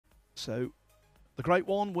So the Great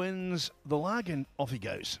One wins the lag and off he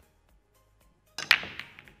goes.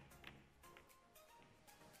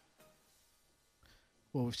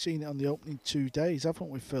 Well, we've seen it on the opening 2 days, haven't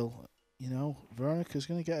we, Phil? You know, Veronika's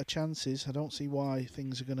going to get her chances. I don't see why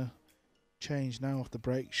things are going to change now off the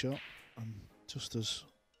break shot. And just as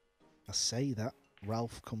I say that,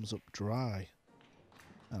 Ralf comes up dry.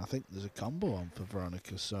 And I think there's a combo on for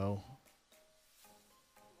Veronika, so...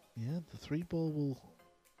 yeah, the 3-ball will...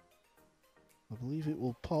 I believe it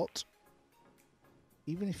will pot.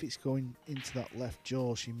 Even if it's going into that left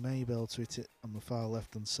jaw, she may be able to hit it on the far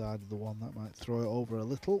left-hand side of the one. That might throw it over a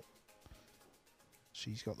little.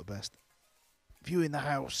 She's got the best view in the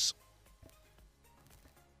house.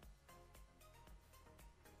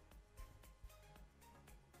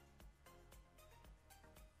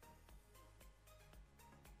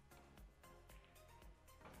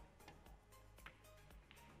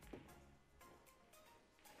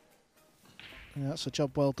 Yeah, that's a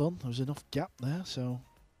job well done. There was enough gap there, so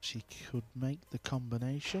she could make the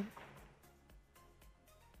combination.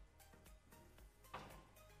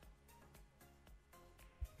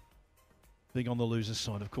 Being on the loser's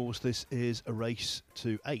side, of course, this is a race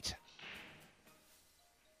to 8.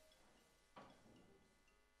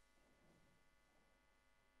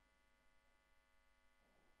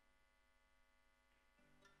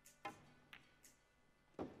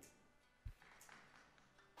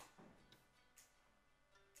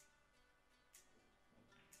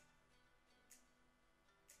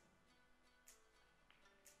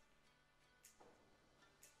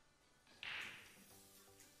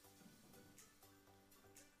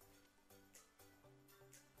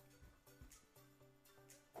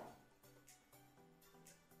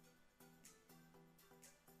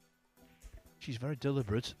 She's very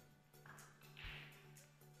deliberate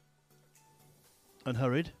and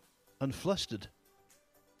hurried and flustered.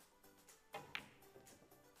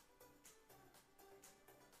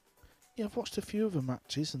 Yeah, I've watched a few of her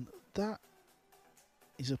matches, and that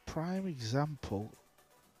is a prime example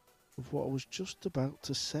of what I was just about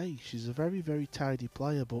to say. She's a very, very tidy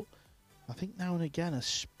player, but I think now and again her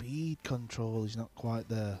speed control is not quite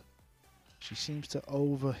there. She seems to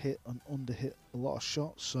overhit and underhit a lot of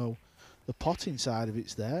shots, so the potting side of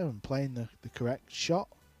it's there, and playing the correct shot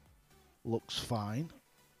looks fine,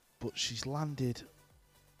 but she's landed,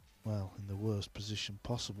 well, in the worst position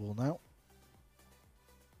possible now.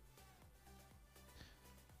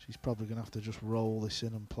 She's probably going to have to just roll this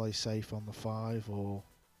in and play safe on the 5, or...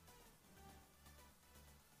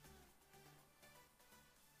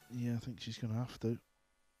 yeah, I think she's going to have to.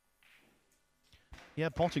 Yeah,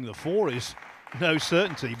 potting the 4 is no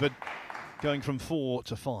certainty, but going from 4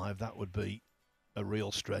 to 5, that would be a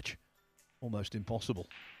real stretch. Almost impossible.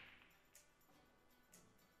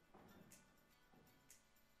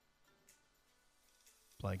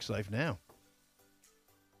 Playing safe now.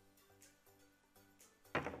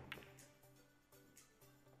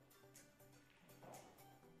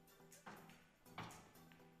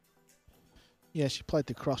 Yeah, she played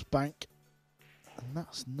the cross bank. And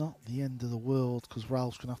that's not the end of the world, because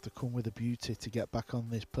Ralph's going to have to come with a beauty to get back on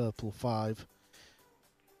this purple 5.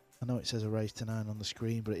 I know it says a race to 9 on the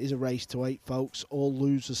screen, but it is a race to 8, folks. All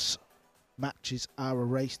losers' matches are a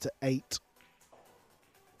race to 8.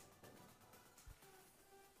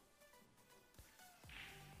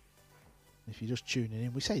 If you're just tuning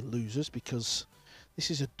in, we say losers because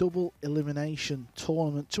this is a double elimination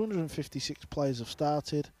tournament. 256 players have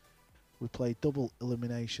started. We play double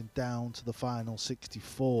elimination down to the final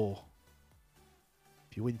 64.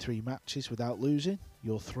 If you win 3 matches without losing,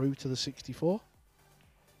 you're through to the 64.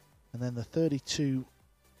 And then the 32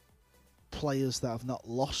 players that have not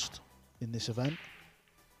lost in this event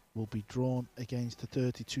will be drawn against the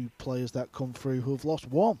 32 players that come through who have lost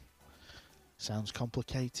 1. Sounds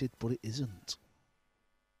complicated, but it isn't.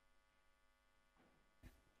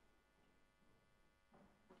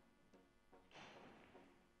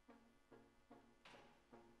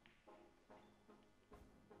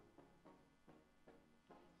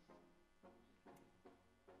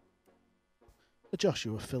 A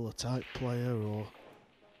Joshua Filler type player, or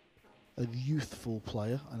a youthful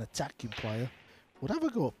player, an attacking player, would have a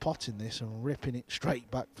go at potting this and ripping it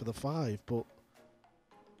straight back for the 5, but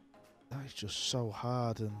that is just so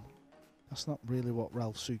hard, and that's not really what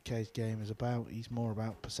Ralf Souquet's game is about. He's more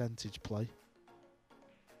about percentage play.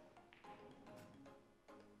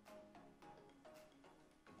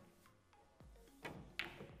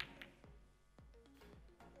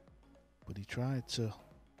 But he tried to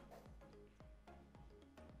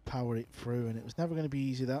power it through, and it was never going to be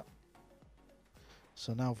easy, that.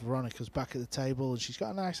 So now Veronika's back at the table and she's got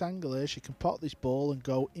a nice angle here. She can pot this ball and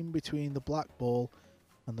go in between the black ball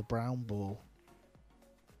and the brown ball.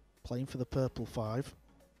 Playing for the purple 5.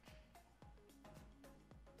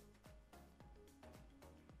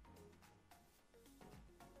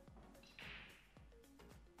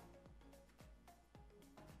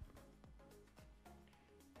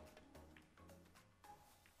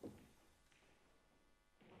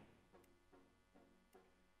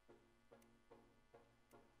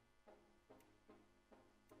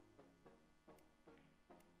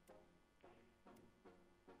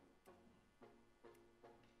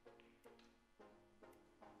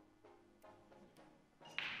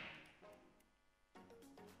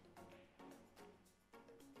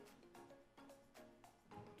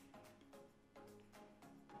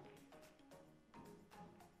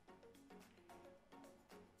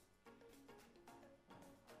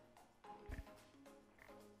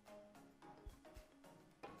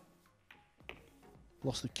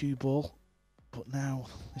 Lost the cue ball, but now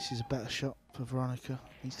this is a better shot for Veronika.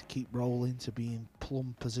 Needs to keep rolling to be in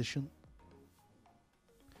plumb position.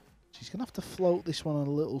 She's going to have to float this one a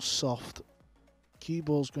little soft. Cue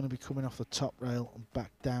ball's going to be coming off the top rail and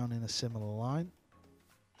back down in a similar line.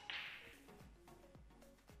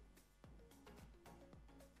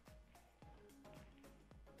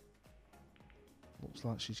 Looks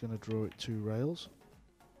like she's going to draw it 2 rails.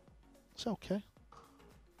 It's okay.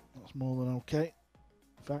 That's more than okay.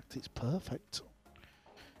 In fact, it's perfect.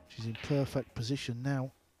 She's in perfect position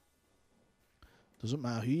now. Doesn't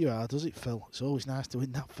matter who you are, does it, Phil? It's always nice to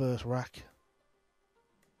win that first rack.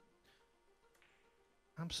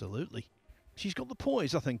 Absolutely. She's got the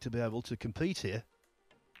poise, I think, to be able to compete here.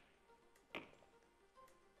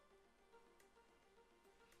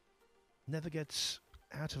 Never gets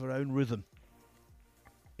out of her own rhythm.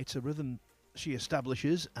 It's a rhythm she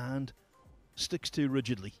establishes and sticks to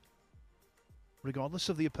rigidly, regardless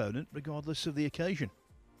of the opponent, regardless of the occasion,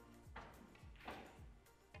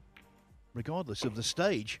 regardless of the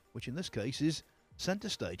stage, which in this case is centre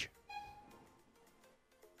stage.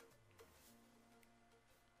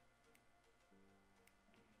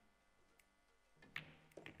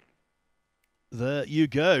 There you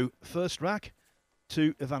go. First rack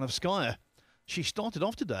to Ivanovskaia. She started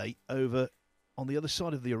off today over on the other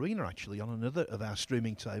side of the arena, actually, on another of our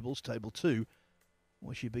streaming tables, table 2,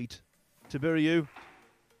 where she beat Tiberiu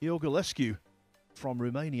Iorgulescu from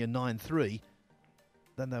Romania 9-3.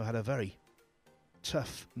 Then they had a very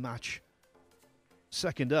tough match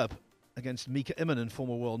second up against Mika Immonen,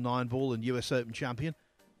 former world 9-ball and US Open champion.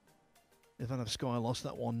 Ivanovskaia lost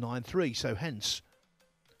that one 9-3, so hence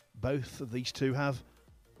both of these two have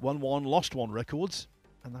won-1, lost-1 records,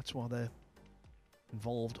 and that's why they're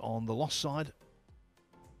involved on the loss side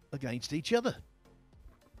against each other.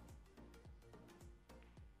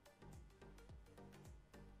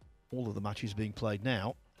 All of the matches being played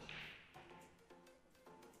now,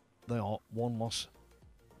 they are one-loss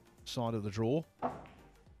side of the draw.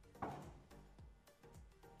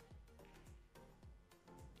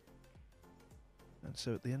 And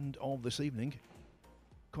so at the end of this evening,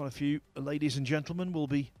 quite a few ladies and gentlemen will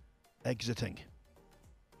be exiting.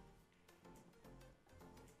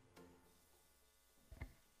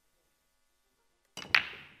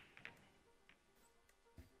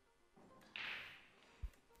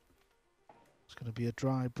 It's going to be a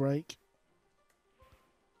dry break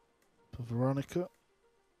for Veronika.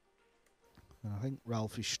 And I think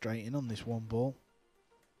Ralf is straight in on this one ball.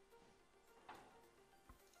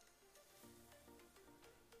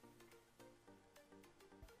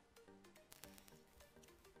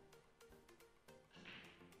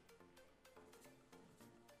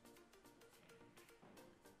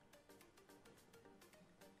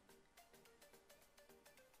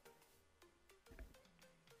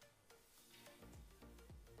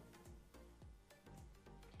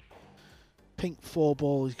 Pink 4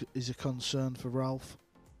 ball is a concern for Ralf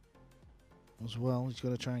as well. He's got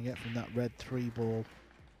to try and get from that red 3 ball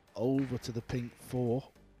over to the pink 4.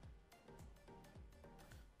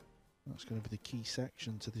 That's going to be the key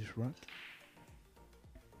section to this rack.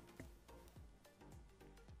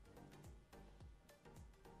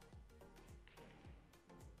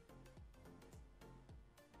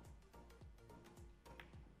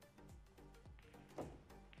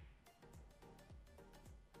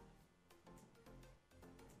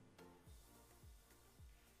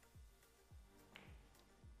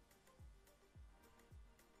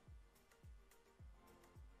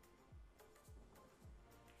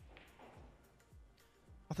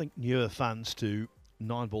 I think newer fans to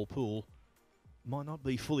 9-ball pool might not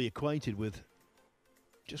be fully acquainted with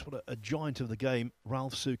just what a giant of the game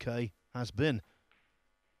Ralf Souquet has been.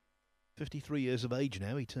 53 years of age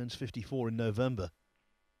now. He turns 54 in November.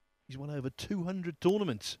 He's won over 200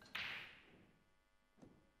 tournaments.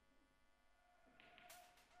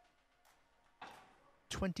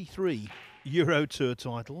 '23 Euro Tour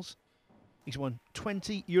titles. He's won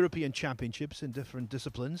 20 European Championships in different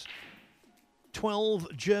disciplines,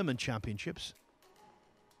 12 German Championships,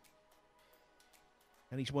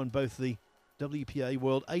 and he's won both the WPA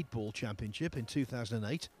World 8-Ball Championship in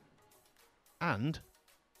 2008 and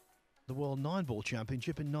the World 9-Ball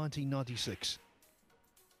Championship in 1996.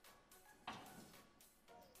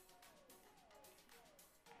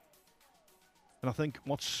 And I think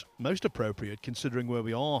what's most appropriate, considering where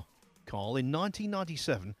we are, Carl, in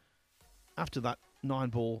 1997, after that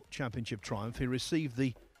 9-Ball Championship triumph, he received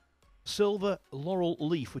the Silver Laurel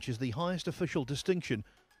Leaf, which is the highest official distinction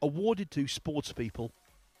awarded to sports people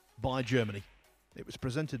by Germany. It was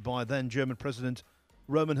presented by then German President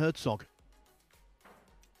Roman Herzog.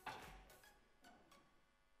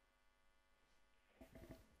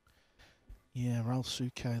 Yeah, Ralf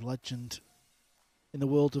Souquet, legend in the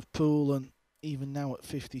world of pool, and even now at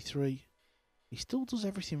 53, he still does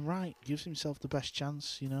everything right, gives himself the best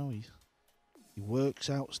chance, you know, he works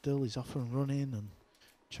out still, he's off and running and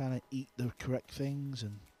trying to eat the correct things,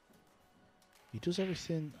 and he does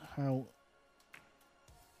everything how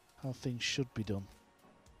things should be done.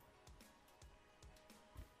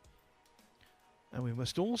 And we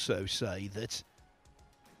must also say that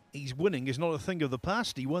his winning is not a thing of the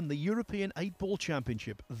past. He won the European 8-Ball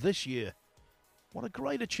Championship this year. What a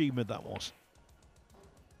great achievement that was.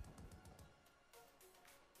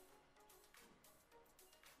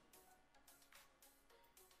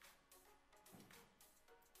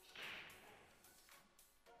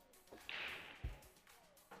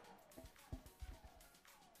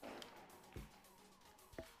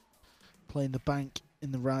 Playing the bank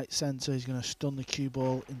in the right centre, he's going to stun the cue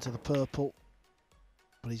ball into the purple,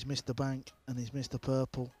 but he's missed the bank and he's missed the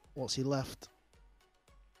purple. What's he left?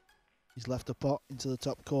 He's left a pot into the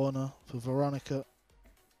top corner for Veronika.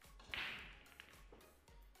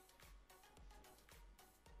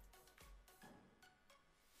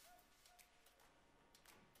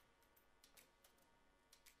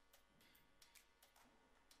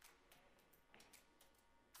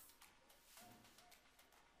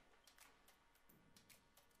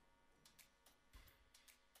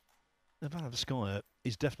 Ivanovskaia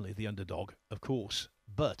is definitely the underdog, of course,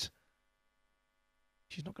 but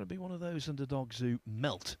she's not going to be one of those underdogs who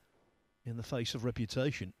melt in the face of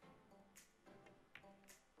reputation.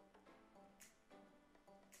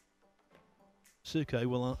 Souquet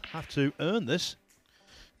will have to earn this.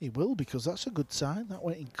 He will, because that's a good sign. That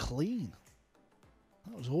went in clean.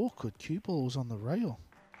 That was awkward. Cue ball was on the rail.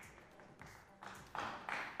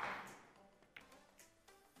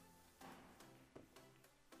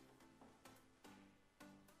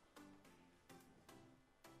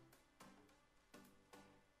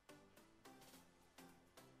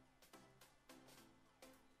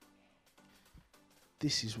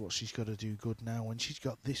 This is what she's got to do good now, when she's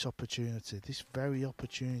got this opportunity, this very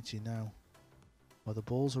opportunity now, where the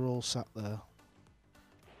balls are all sat there.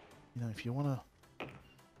 You know, if you want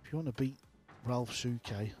to beat Ralf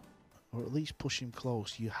Souquet, or at least push him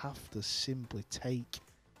close, you have to simply take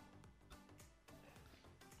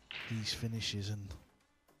these finishes, and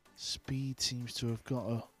speed seems to have got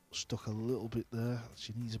her stuck a little bit there.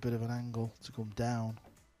 She needs a bit of an angle to come down.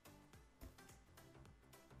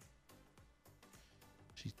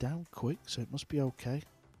 She's down quick, so it must be okay.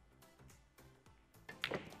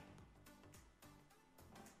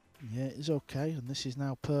 Yeah, it is okay, and this is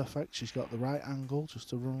now perfect. She's got the right angle just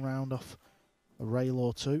to run round off a rail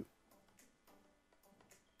or two.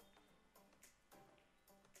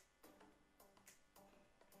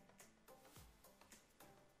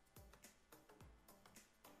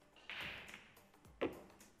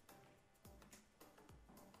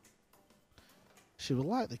 She would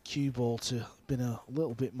like the cue ball to have been a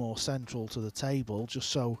little bit more central to the table, just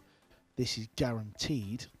so this is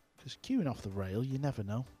guaranteed, because cueing off the rail, you never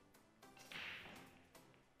know.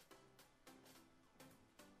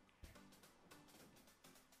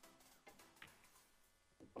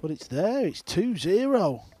 But it's there, it's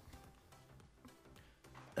 2-0.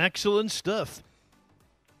 Excellent stuff.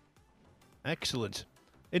 Excellent.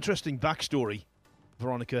 Interesting backstory,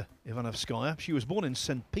 Veronika Ivanovskaia. She was born in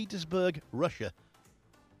St. Petersburg, Russia.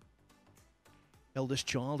 Eldest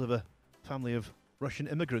child of a family of Russian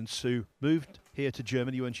immigrants who moved here to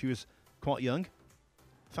Germany when she was quite young.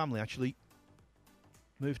 Family actually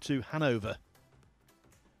moved to Hanover.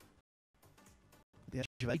 At the age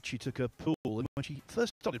of 8, she took a pool, and when she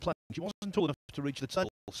first started playing, she wasn't tall enough to reach the table,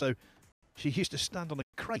 so she used to stand on a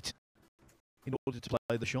crate in order to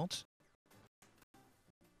play the shots.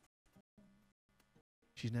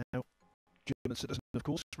 She's now German citizen, of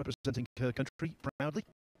course, representing her country proudly.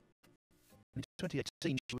 In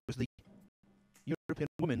 2018, she was the European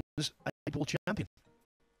Women's A-ball champion.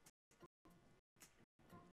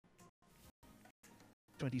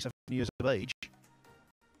 27 years of age.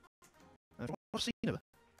 And what I've seen of her,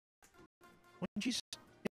 when she's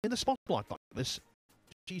in the spotlight like this,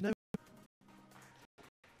 she's no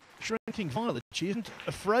shrinking violet. She isn't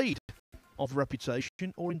afraid of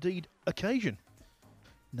reputation or indeed occasion.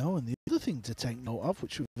 No, and the other thing to take note of,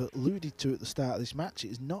 which we've alluded to at the start of this match,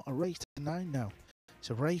 it is not a race to 9 now. It's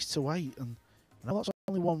a race to 8, and I know that's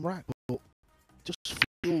only one rack, but it just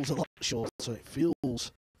feels a lot shorter. It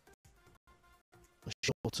feels a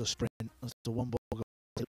shorter sprint as the one ball goes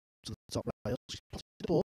to the top rail. She's potted the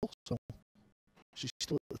ball, so she's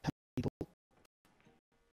still at the table.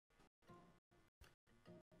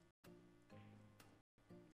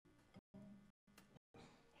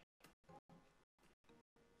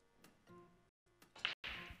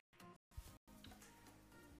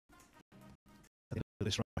 At the end of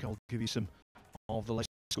this rack, I'll give you some of the latest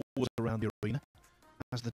scores around the arena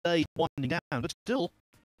as the day is winding down, but still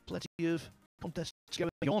plenty of contests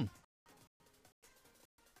going on.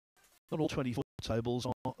 Not all 24 tables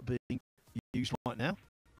are being used right now,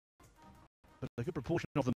 but a good proportion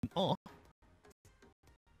of them are.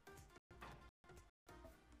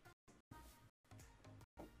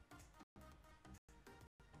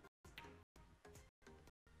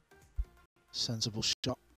 Sensible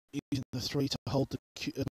shot, using the 3 to hold the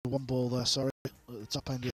one ball there, sorry, at the top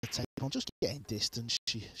end of the table. Just getting distance,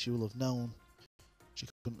 she will have known she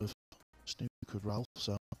couldn't have snookered Ralf,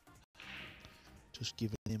 so just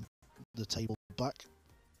giving him the table back.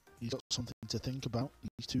 He's got something to think about.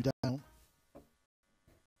 He's 2 down.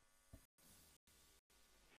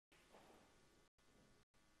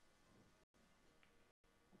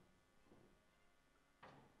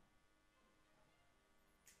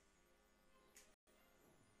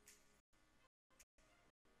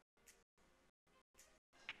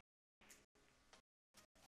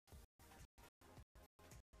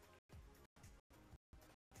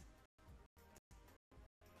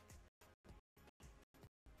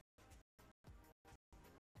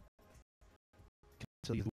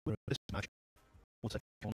 Tell you the winner of this match will take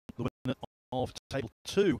on the winner of table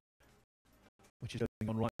 2, which is going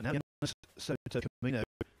on right now. Soto Camino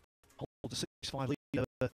holds a 6-5 lead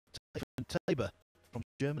over Stefan Tabor from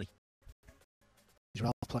Germany. He's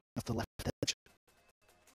Ralf playing off the left edge.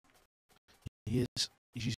 He's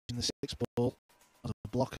using the 6 ball as a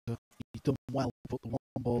blocker. He's done well, but the 1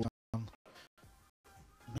 ball down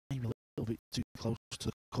maybe a little bit too close to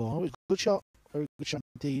the corner. It was a good shot, very good shot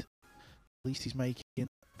indeed. At least he's making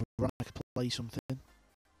Veronika play something.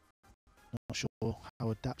 Not sure how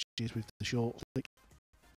adept she is with the short flick.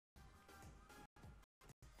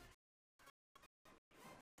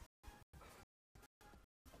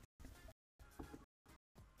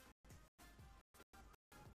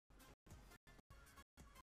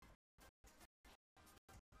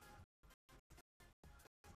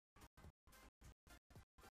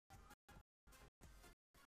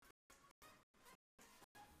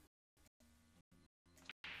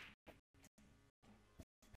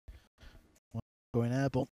 Going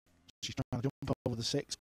airborne. She's trying to jump over the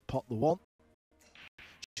 6, pot the 1.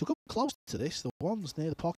 She'll come close to this. The 1's near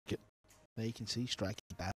the pocket. There you can see striking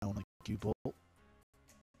down a cue ball.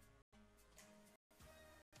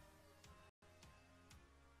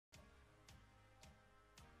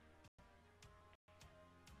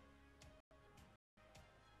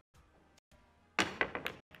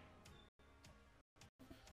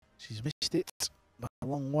 She's missed it by a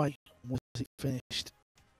long way. Was it finished?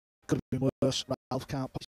 Could have been worse. Ralf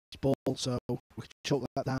can't pass his ball, so we can choke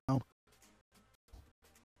that down.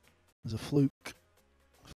 There's a fluke.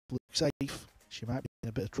 Fluke safe. She might be in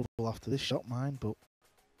a bit of trouble after this shot, mind, but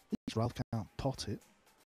at least Ralf can't pot it.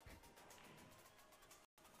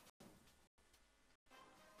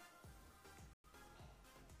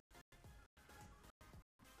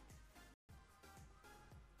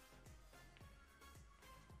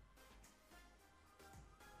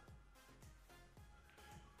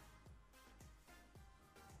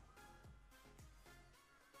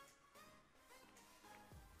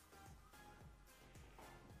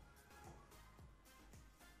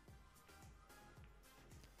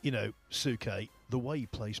 You know, Souquet, the way he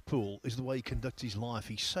plays pool is the way he conducts his life.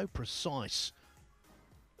 He's so precise,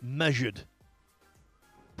 measured,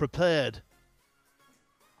 prepared,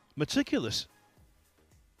 meticulous.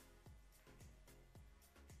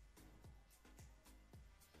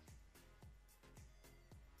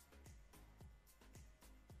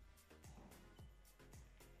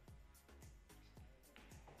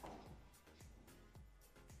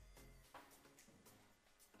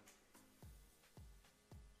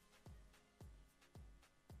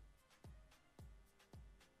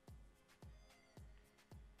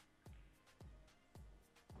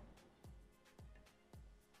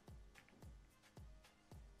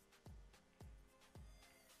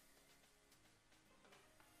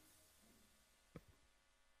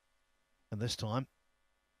 And this time,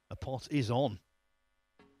 a pot is on.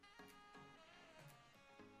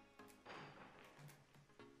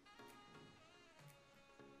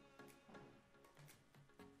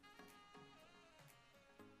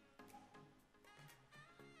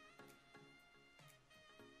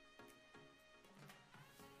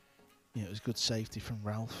 Yeah, it was good safety from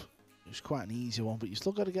Ralf. It was quite an easy one, but you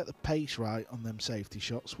still got to get the pace right on them safety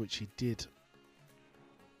shots, which he did.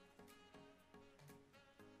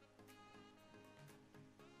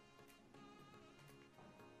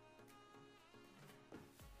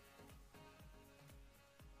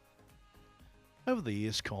 Over the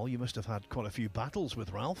years, Carl, you must have had quite a few battles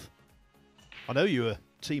with Ralf. I know you were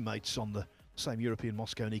teammates on the same European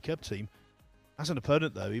Mosconi Cup team. As an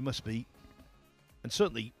opponent, though, he must be, and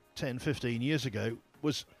certainly 10, 15 years ago,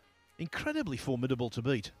 was incredibly formidable to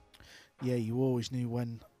beat. Yeah, you always knew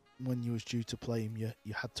when you was due to play him,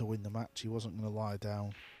 you had to win the match. He wasn't going to lie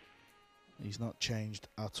down. He's not changed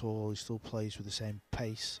at all. He still plays with the same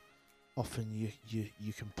pace. Often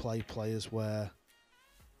you can play players where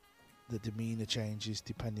the demeanour changes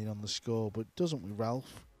depending on the score, but it doesn't with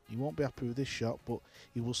Ralf. He won't be happy with this shot, but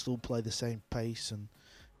he will still play the same pace, and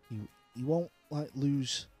he won't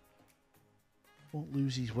lose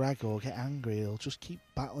his rag or get angry. He'll just keep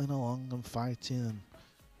battling along and fighting. And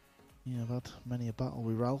yeah, I've had many a battle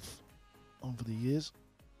with Ralf over the years.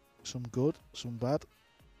 Some good, some bad.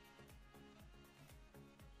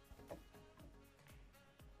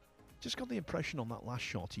 Just got the impression on that last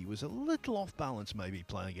shot he was a little off balance maybe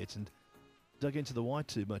playing it and dug into the wide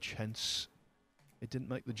too much, hence it didn't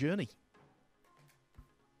make the journey.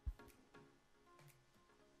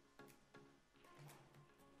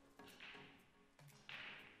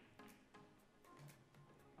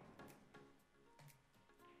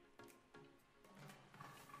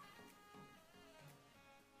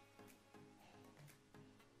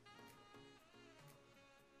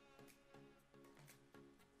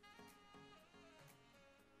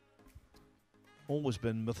 Always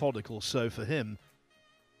been methodical, so for him,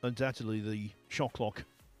 undoubtedly the shot clock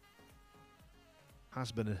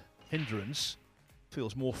has been a hindrance.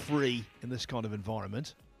 Feels more free in this kind of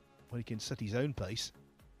environment when he can set his own pace.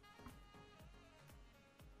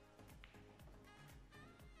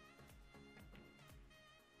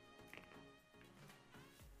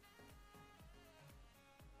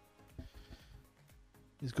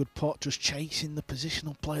 He's a good pot, just chasing the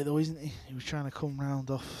positional play though, isn't he? He was trying to come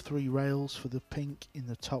round off 3 rails for the pink in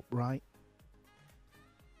the top right.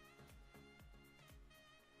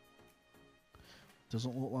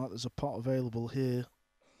 Doesn't look like there's a pot available here.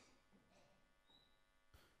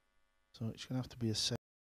 So it's going to have to be a set.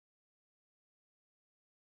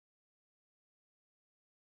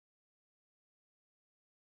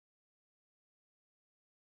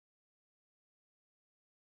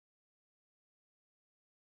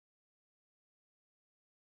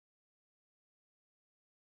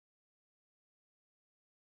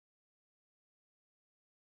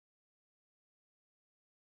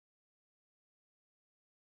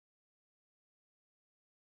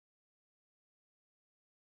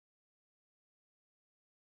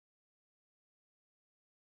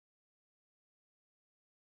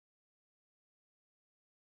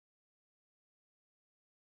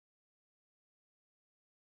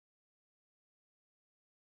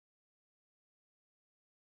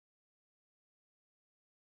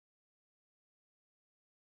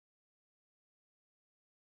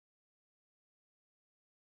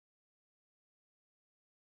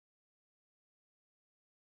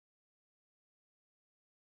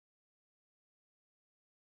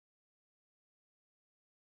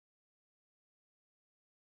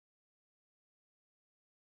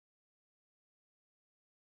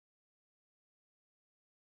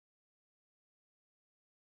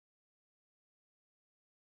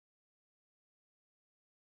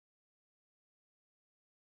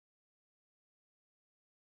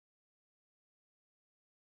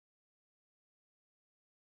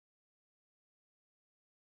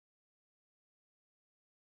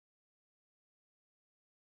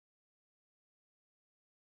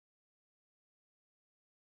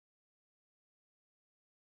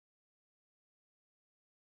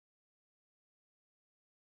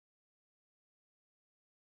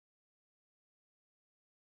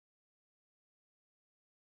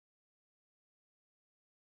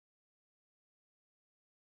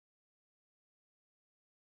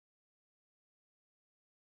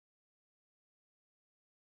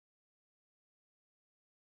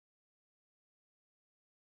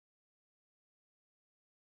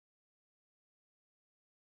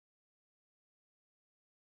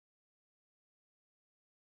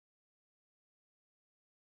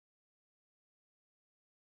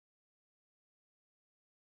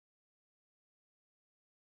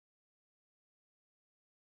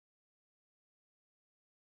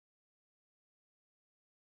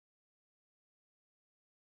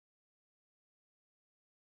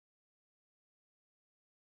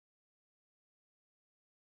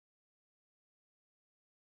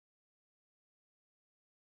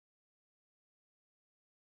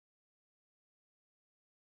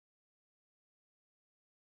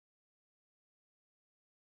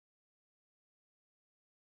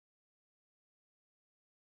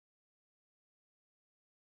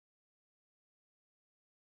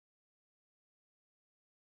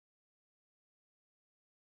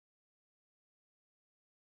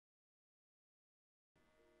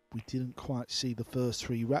 we didn't quite see the first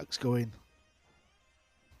 3 racks going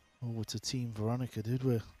over to Team Veronika, did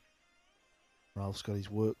we? Ralph's got his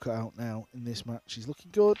work cut out now in this match. He's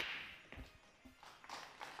looking good.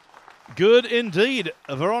 Good indeed.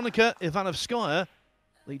 Veronika Ivanovskaia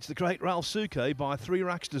leads the great Ralf Souquet by 3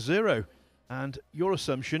 racks to 0. And your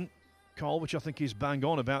assumption, Carl, which I think is bang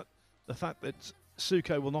on about the fact that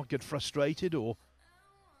Souquet will not get frustrated or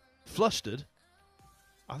flustered,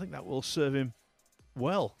 I think that will serve him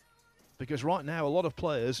well. Because right now a lot of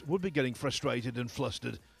players would be getting frustrated and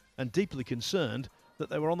flustered and deeply concerned that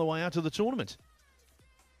they were on the way out of the tournament.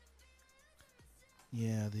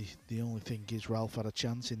 Yeah, the only thing is Ralf had a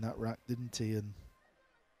chance in that rack, didn't he? And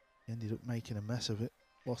he ended up making a mess of it.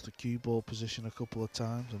 Lost the cue ball position a couple of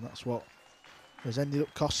times, and that's what has ended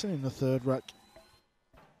up costing him the 3rd rack.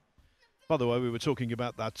 By the way, we were talking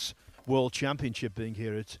about that World Championship being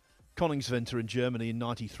here at Koningsventer in Germany in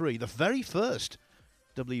 '93. The very first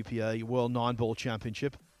WPA World 9-Ball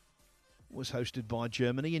Championship was hosted by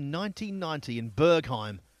Germany in 1990 in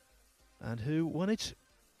Bergheim. And who won it?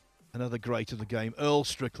 Another great of the game, Earl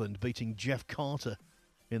Strickland, beating Jeff Carter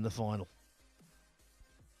in the final.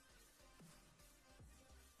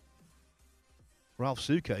 Ralf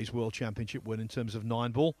Souquet's World Championship win in terms of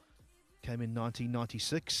 9-ball came in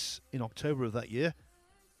 1996, in October of that year,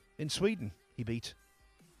 in Sweden. He beat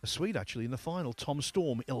a Swede, actually, in the final, Tom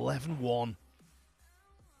Storm, 11-1.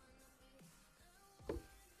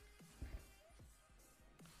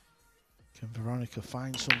 Can Veronika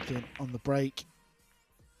find something on the break?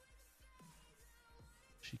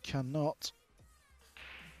 She cannot.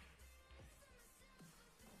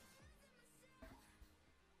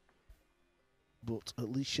 But at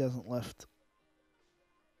least she hasn't left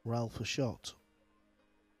Ralf a shot.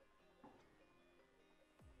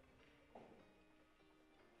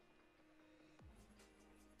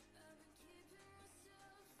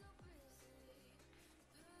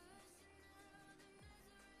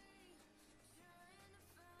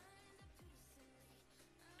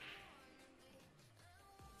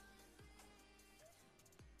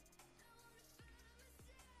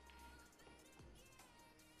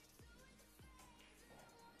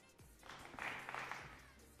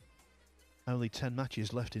 Only 10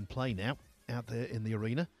 matches left in play now, out there in the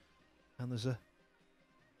arena. And there's a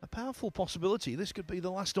powerful possibility this could be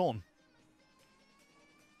the last on.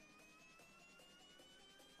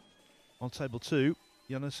 On table 2,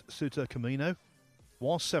 Jonas Suter Camino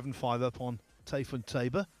was 7-5 up on Tayfun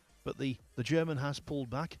Tabor, but the German has pulled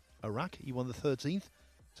back a rack. He won the 13th,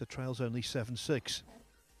 so trails only 7-6.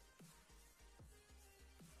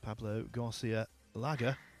 Pablo Garcia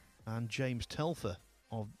Lager and James Telfer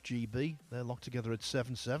of GB, they're locked together at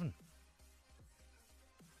 7-7.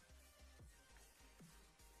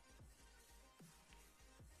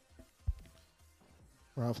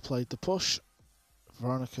 Ralf played the push.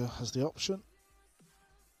 Veronika has the option.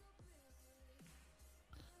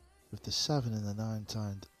 With the 7 and the 9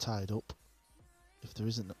 tied up, if there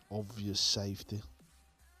isn't an obvious safety,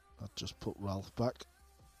 I'd just put Ralf back.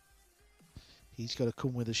 He's got to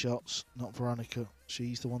come with the shots, not Veronika.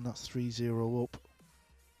 She's the one that's 3-0 up.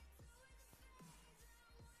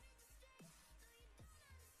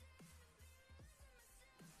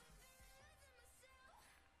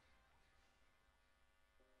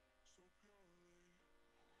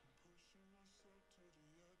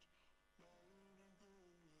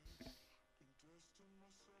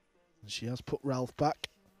 And she has put Ralf back.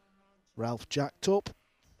 Ralf jacked up.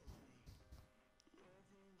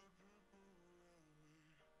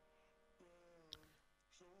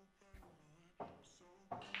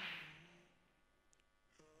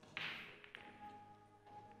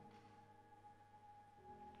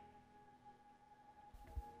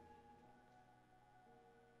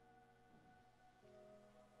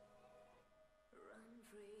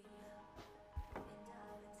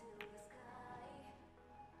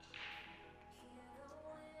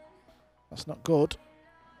 That's not good,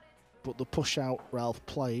 but the push out Ralf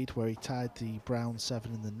played where he tied the brown 7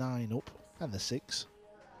 and the 9 up, and the 6.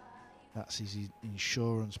 That's his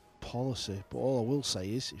insurance policy. But all I will say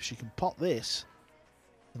is, if she can pot this,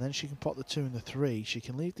 and then she can pot the 2 and the 3, she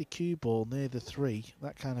can leave the cue ball near the 3,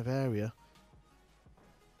 that kind of area,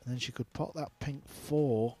 and then she could pot that pink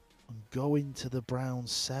 4 and go into the brown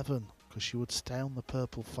 7, because she would stay on the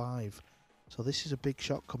purple 5. So this is a big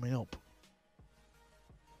shot coming up.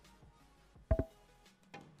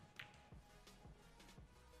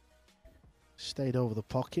 Stayed over the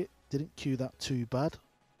pocket, didn't cue that too bad,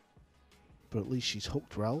 but at least she's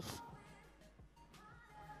hooked Ralf.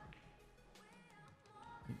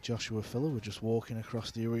 I think Joshua Filler were just walking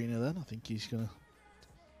across the arena then. I think he's going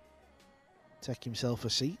to take himself a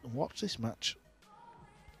seat and watch this match.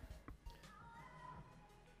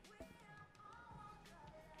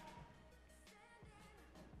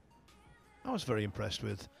 I was very impressed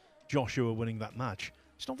with Joshua winning that match.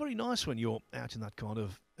 It's not very nice when you're out in that kind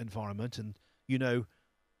of environment and you know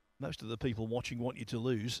most of the people watching want you to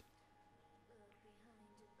lose.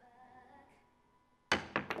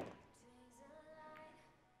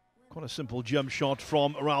 Quite a simple jump shot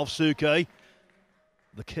from Ralf Souquet.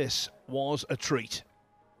 The kiss was a treat.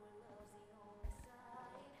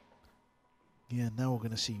 Yeah, now we're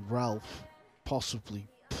going to see Ralf possibly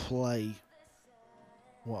play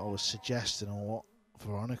what I was suggesting or what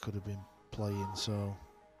Veronika could have been playing, so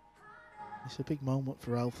it's a big moment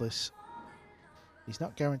for Ralf, this. He's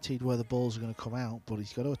not guaranteed where the balls are going to come out, but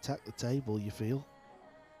he's got to attack the table, you feel.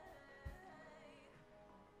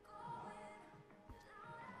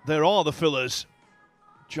 There are the fillers,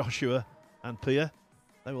 Joshua and Pia.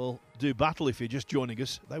 They will do battle if you're just joining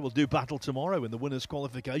us. They will do battle tomorrow in the winners'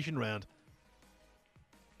 qualification round.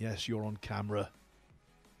 Yes, you're on camera.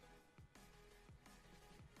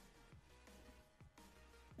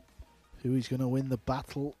 Who is going to win the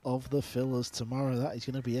battle of the fillers tomorrow? That is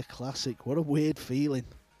going to be a classic. What a weird feeling.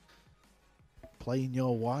 Playing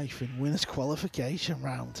your wife in winners' qualification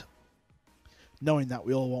round. Knowing that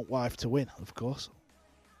we all want wife to win, of course.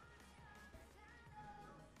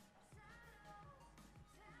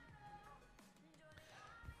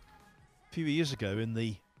 A few years ago in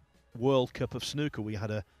the World Cup of Snooker, we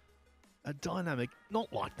had a dynamic,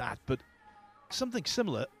 not like that, but something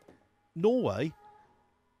similar. Norway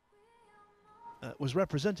was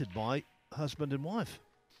represented by husband and wife,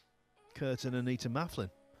 Kurt and Anita Mafflin.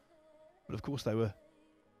 But of course they were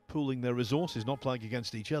pooling their resources, not playing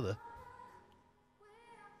against each other.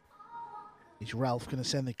 Is Ralf going to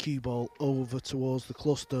send the cue ball over towards the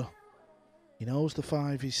cluster? He knows the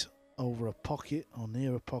 5 is over a pocket or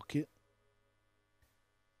near a pocket.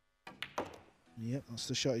 Yep, that's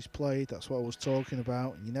the shot he's played. That's what I was talking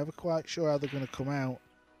about. You're never quite sure how they're going to come out.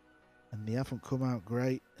 And they haven't come out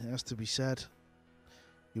great, it has to be said.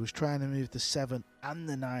 He was trying to move the 7 and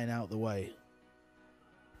the 9 out the way.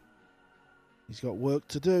 He's got work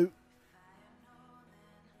to do.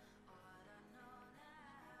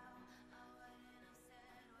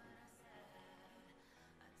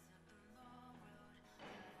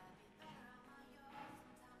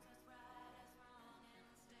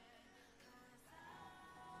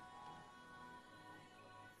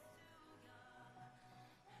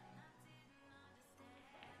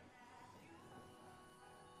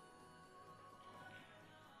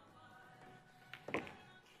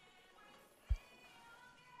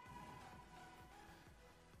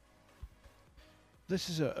 This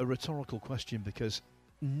is a rhetorical question because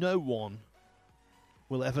no one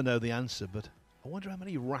will ever know the answer, but I wonder how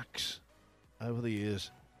many racks over the years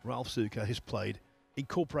Ralf Souquet has played,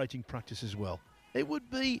 incorporating practice as well. It would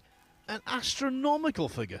be an astronomical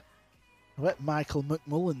figure. I bet Michael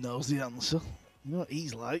McMullen knows the answer. You know what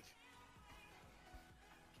he's like.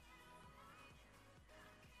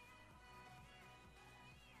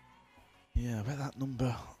 Yeah, I bet that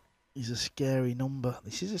number is a scary number.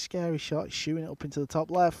 This is a scary shot. He's shooting it up into the top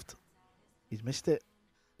left. He's missed it.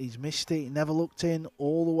 He's missed it. He never looked in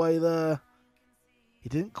all the way there. He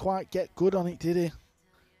didn't quite get good on it, did he?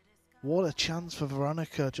 What a chance for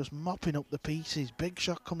Veronika, just mopping up the pieces. Big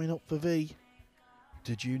shot coming up for V.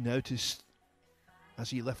 Did you notice as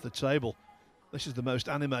he left the table? This is the most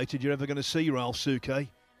animated you're ever going to see Ralf Souquet.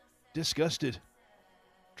 Disgusted.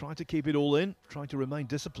 Trying to keep it all in, trying to remain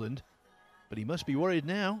disciplined. But he must be worried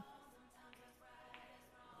now.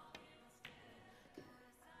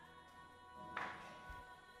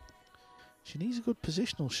 She needs a good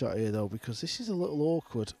positional shot here, though, because this is a little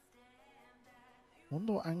awkward.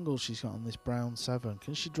 Wonder what angle she's got on this brown 7.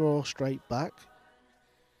 Can she draw straight back?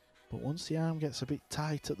 But once the arm gets a bit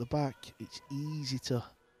tight at the back, it's easy to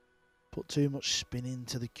put too much spin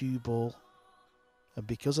into the cue ball. And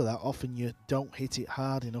because of that, often you don't hit it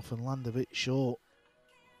hard enough and land a bit short.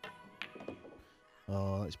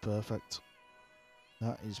 Oh, that's perfect.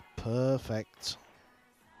 That is perfect.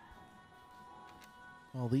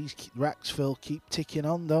 Well, these racks, Phil, keep ticking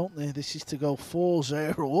on, don't they? This is to go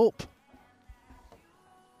 4-0 up.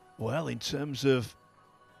 Well, in terms of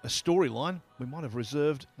a storyline, we might have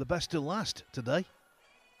reserved the best till last today.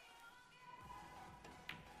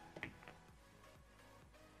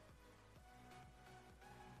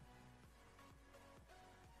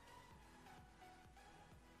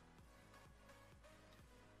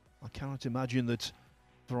 I cannot imagine that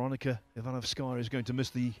Veronika Ivanovskaia is going to miss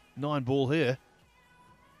the 9 ball here.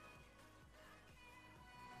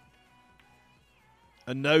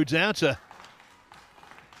 And no doubter,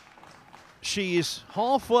 she is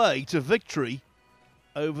halfway to victory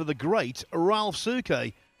over the great Ralf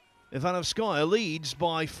Souquet. Ivanovskaia leads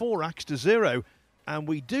by 4-0, and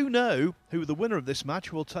we do know who the winner of this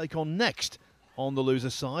match will take on next on the loser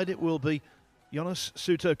side. It will be Jonas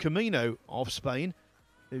Soto Camino of Spain,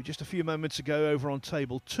 who just a few moments ago over on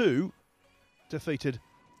table 2 defeated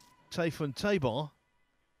Tayfun Tabar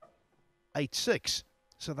 8-6.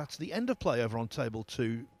 So that's the end of play over on table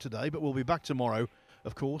 2 today, but we'll be back tomorrow,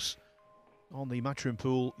 of course, on the Matchroom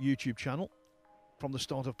Pool YouTube channel from the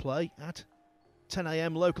start of play at 10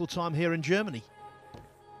 a.m. local time here in Germany.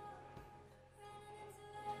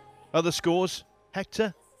 Other scores: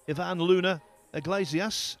 Hector, Ivan Luna,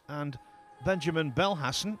 Iglesias and Benjamin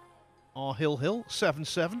Belhassen are hill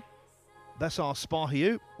 7-7. Bessar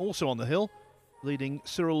Sparhiu also on the hill, leading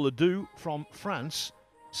Cyril Ledoux from France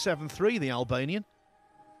 7-3, the Albanian.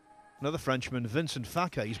 Another Frenchman, Vincent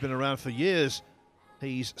Fake, he's been around for years.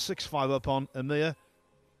 He's 6-5 up on Emir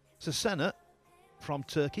Sasena from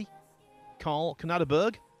Turkey. Karl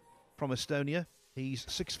Knaderberg from Estonia, he's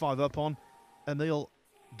 6-5 up on Emil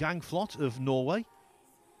Gangflot of Norway.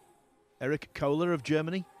 Eric Kohler of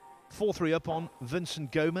Germany, 4-3 up on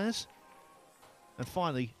Vincent Gomez. And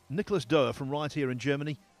finally, Nicholas Doer from right here in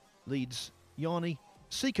Germany leads Jani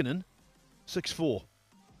Siikanen 6-4.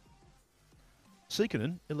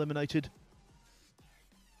 Siikanen eliminated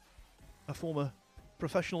a former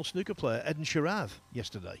professional snooker player, Eden Shirav,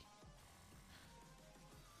 yesterday.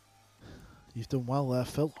 You've done well there,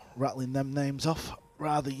 Phil, rattling them names off.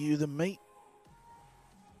 Rather you than me.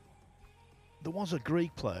 There was a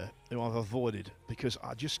Greek player who I've avoided because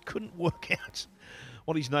I just couldn't work out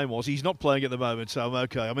what his name was. He's not playing at the moment, so I'm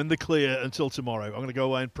okay. I'm in the clear until tomorrow. I'm going to go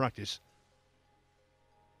away and practice.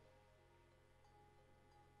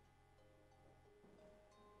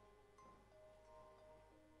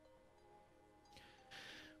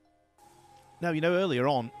 Now, you know, earlier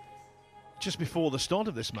on, just before the start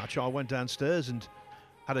of this match, I went downstairs and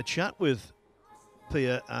had a chat with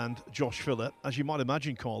Pia and Josh Filler. As you might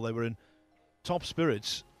imagine, Carl, they were in top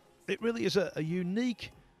spirits. It really is a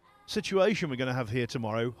unique situation we're going to have here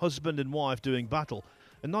tomorrow. Husband and wife doing battle.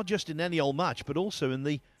 And not just in any old match, but also in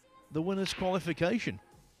the winner's qualification.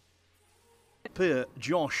 Pia,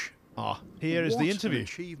 Josh, here is the interview. What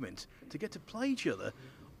an achievement to get to play each other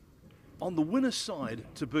on the winner's side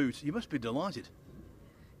to boot. You must be delighted.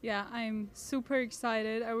 Yeah, I'm super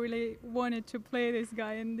excited. I really wanted to play this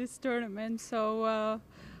guy in this tournament, so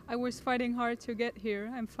I was fighting hard to get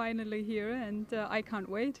here. I'm finally here, and I can't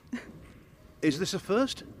wait. Is this a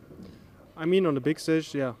first? I mean, on the big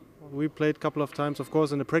stage, yeah. We played a couple of times, of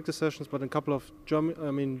course, in the practice sessions, but in a couple of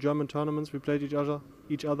German tournaments we played each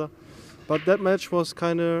other. But that match was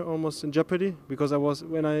kind of almost in jeopardy because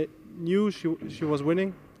when I knew she was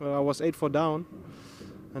winning, I was 8-4 down,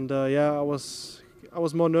 and yeah, I was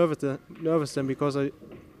more nervous than because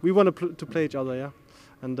we wanted to play each other, yeah.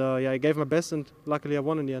 And yeah, I gave my best, and luckily I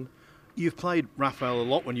won in the end. You've played Rafael a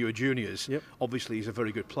lot when you were juniors. Yep. Obviously, he's a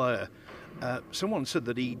very good player. Someone said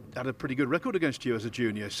that he had a pretty good record against you as a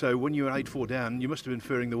junior. So when you were 8-4 down, you must have been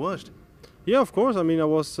fearing the worst. Yeah, of course. I mean, I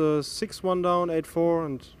was 6-1 down, 8-4,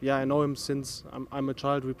 and yeah, I know him since I'm a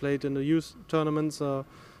child. We played in the youth tournaments.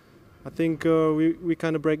 I think we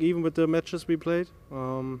kind of break even with the matches we played.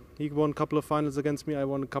 He won a couple of finals against me. I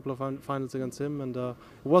won a couple of finals against him, and it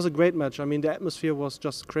was a great match. I mean, the atmosphere was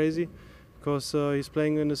just crazy because he's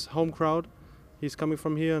playing in his home crowd. He's coming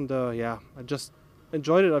from here, and yeah, I just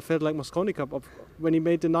enjoyed it. I felt like Mosconi Cup. When he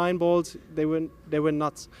made the 9 balls, they were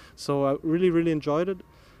nuts. So I really enjoyed it.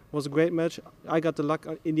 It was a great match. I got the luck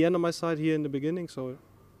in the end on my side here in the beginning, so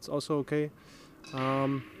it's also okay.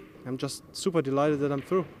 I'm just super delighted that I'm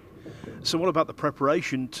through. So what about the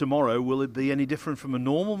preparation tomorrow? Will it be any different from a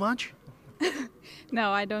normal match?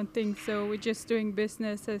 No, I don't think so. We're just doing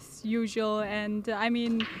business as usual, and I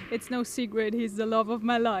mean, it's no secret he's the love of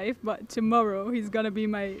my life, but tomorrow he's going to be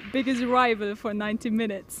my biggest rival for 90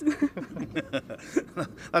 minutes.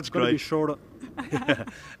 That's great. Going to be shorter. Yeah.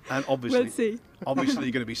 And obviously, we'll see. Obviously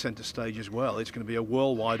you're going to be centre stage as well. It's going to be a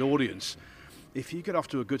worldwide audience. If you get off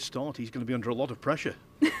to a good start, he's going to be under a lot of pressure.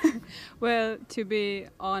 Well, to be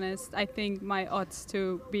honest, I think my odds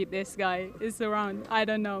to beat this guy is around, I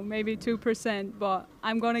don't know, maybe 2%, but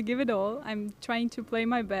I'm going to give it all. I'm trying to play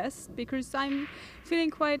my best because I'm feeling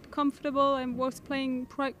quite comfortable and was playing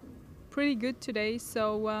pretty good today.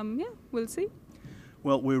 So, yeah, we'll see.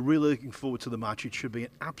 Well, we're really looking forward to the match. It should be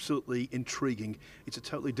absolutely intriguing. It's a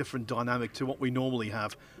totally different dynamic to what we normally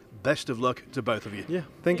have. Best of luck to both of you. Yeah,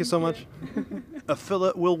 thank you so much. A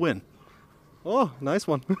filler will win. Oh, nice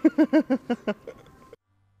one.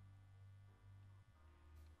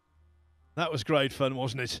 That was great fun,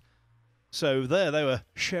 wasn't it? So there they were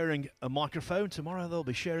sharing a microphone. Tomorrow they'll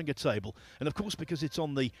be sharing a table. And of course, because it's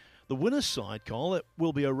on the winner's side, Carl, it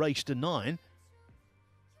will be a race to 9.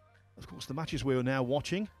 Of course, the matches we are now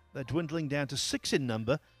watching, they're dwindling down to 6 in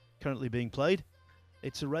number, currently being played.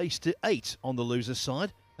 It's a race to 8 on the loser's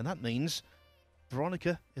side, and that means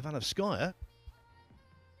Veronika Ivanovskaia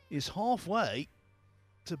is halfway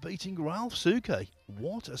to beating Ralf Souquet.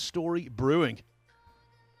 What a story brewing.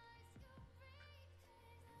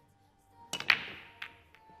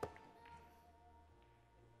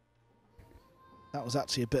 That was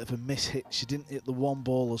actually a bit of a miss-hit. She didn't hit the one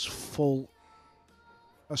ball as full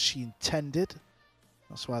as she intended.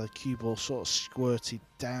 That's why the cue ball sort of squirted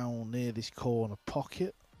down near this corner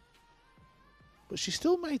pocket. But she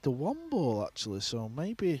still made the one ball, actually, so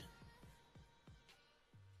maybe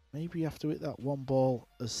you have to hit that one ball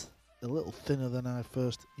as a little thinner than I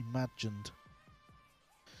first imagined.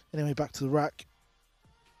 Anyway, back to the rack.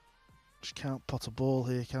 She can't pot a ball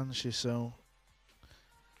here, can she? So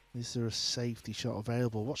is there a safety shot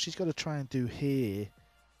available? What she's got to try and do here,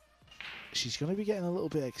 she's going to be getting a little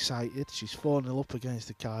bit excited. She's 4-0 up against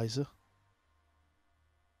the Kaiser.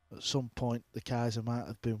 At some point, the Kaiser might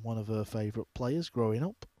have been one of her favourite players growing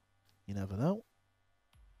up. You never know.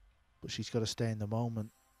 But she's got to stay in the moment.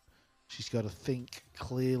 She's got to think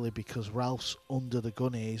clearly because Ralph's under the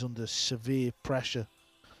gun here. He's under severe pressure.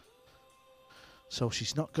 So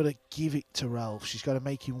she's not going to give it to Ralf. She's got to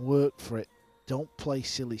make him work for it. Don't play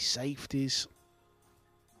silly safeties.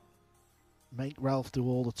 Make Ralf do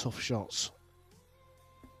all the tough shots.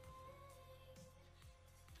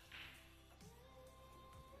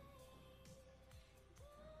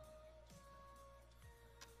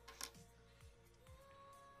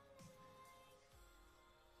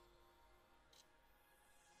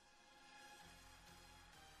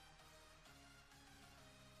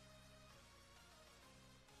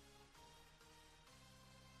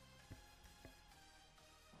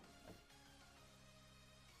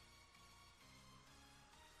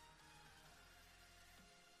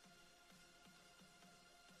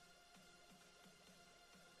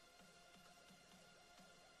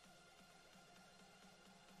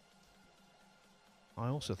 I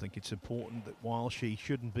also think it's important that while she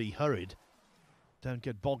shouldn't be hurried, don't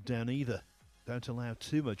get bogged down either. Don't allow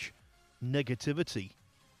too much negativity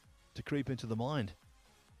to creep into the mind,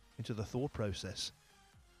 into the thought process.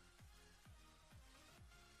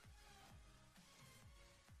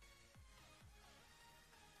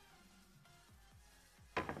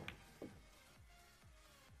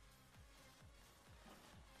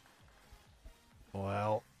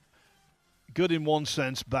 Well, good in one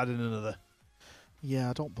sense, bad in another.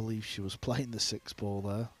 Yeah, I don't believe she was playing the 6 ball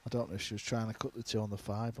there. I don't know if she was trying to cut the 2 on the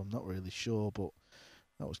 5. I'm not really sure, but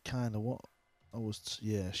that was kind of what I was.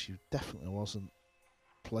 Yeah, she definitely wasn't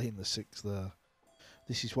playing the 6 there.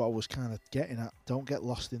 This is what I was kind of getting at. Don't get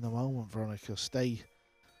lost in the moment, Veronika. Stay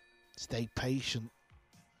patient.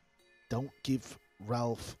 Don't give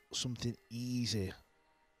Ralf something easy.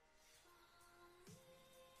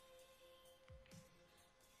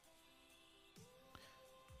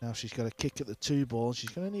 Now she's got a kick at the 2 ball. She's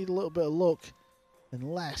going to need a little bit of luck.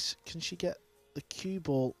 Unless, can she get the cue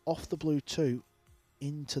ball off the blue 2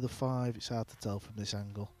 into the 5? It's hard to tell from this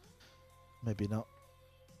angle. Maybe not.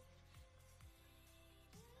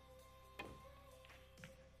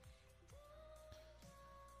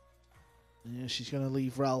 Yeah, she's going to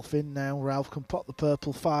leave Ralf in now. Ralf can pop the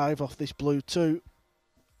purple 5 off this blue 2.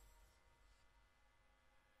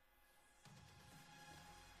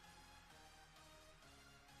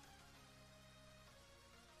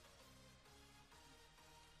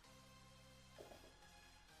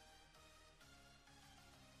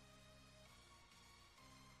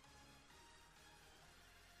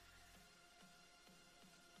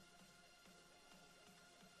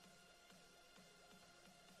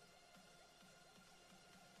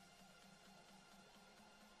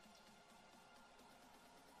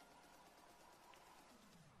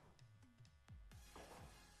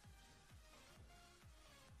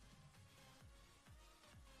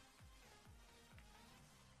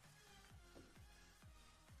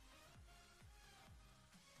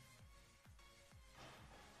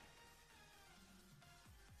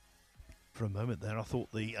 For a moment there, I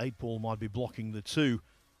thought the 8 ball might be blocking the 2,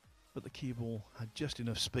 but the cue ball had just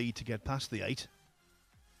enough speed to get past the 8.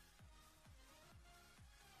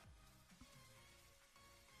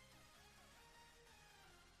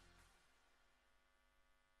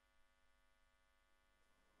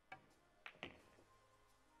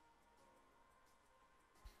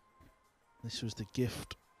 This was the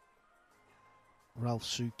gift Ralf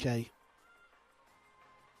Souquet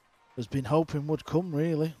has been hoping would come,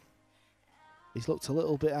 really. He's looked a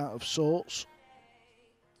little bit out of sorts.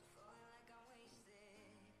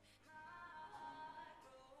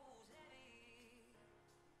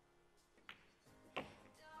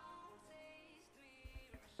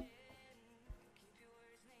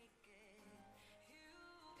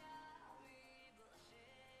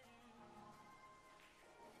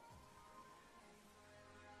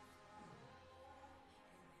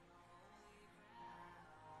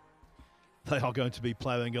 They are going to be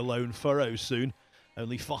ploughing a lone furrow soon.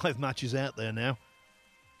 Only 5 matches out there now,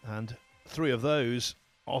 and 3 of those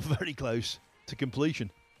are very close to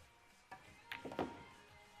completion.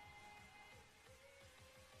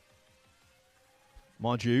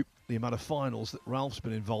 Mind you, the amount of finals that Ralph's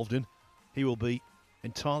been involved in, he will be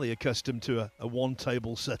entirely accustomed to a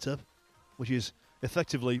one-table setup, which is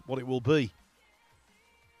effectively what it will be.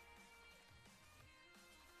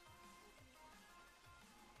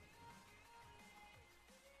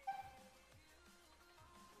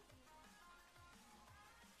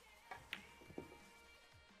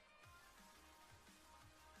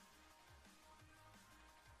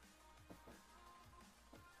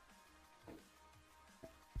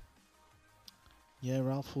 Yeah,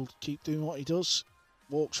 Ralph will keep doing what he does.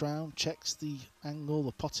 Walks around, checks the angle,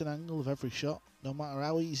 the potting angle of every shot, no matter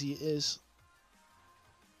how easy it is.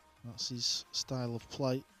 That's his style of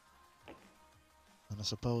play. And I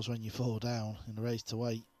suppose when you fall down in a race to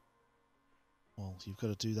 8, well, you've got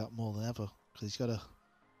to do that more than ever, because he's got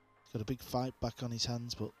a big fight back on his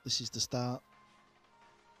hands, but this is the start.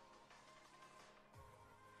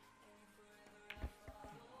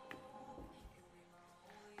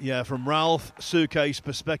 Yeah, from Ralf Souquet's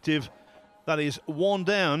perspective, that is 1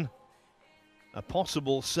 down, a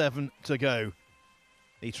possible 7 to go.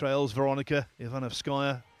 He trails Veronika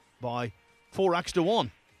Ivanovskaia by 4 racks to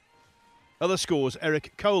 1. Other scores: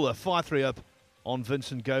 Eric Kohler 5-3 up on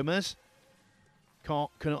Vincent Gomez. Carl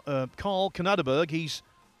Kanaderberg, he's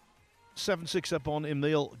 7-6 up on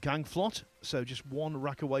Emil Gangflot, so just 1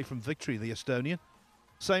 rack away from victory, the Estonian.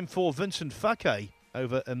 Same for Vincent Fake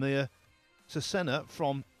over Emir Sasena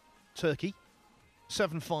from Turkey.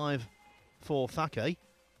 7-5 for Fake,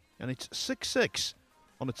 and it's 6-6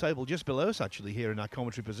 on a table just below us actually here in our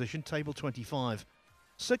commentary position, table 25.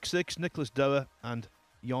 6-6, Nicholas Doer and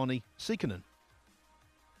Jani Sikkonen.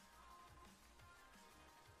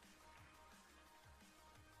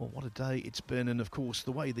 Well, what a day it's been, and of course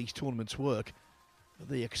the way these tournaments work,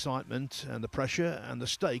 the excitement and the pressure and the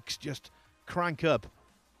stakes just crank up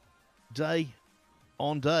day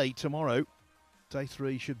on day. Tomorrow, day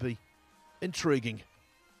 3 should be intriguing.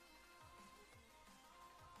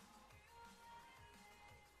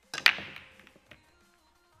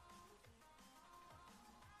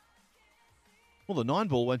 Well, the 9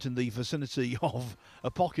 ball went in the vicinity of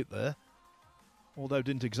a pocket there, although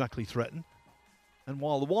didn't exactly threaten. And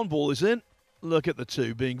while the 1 ball is in, look at the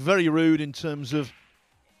 2, being very rude in terms of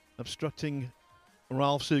obstructing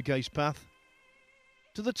Ralf Souquet's path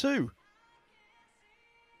to the 2.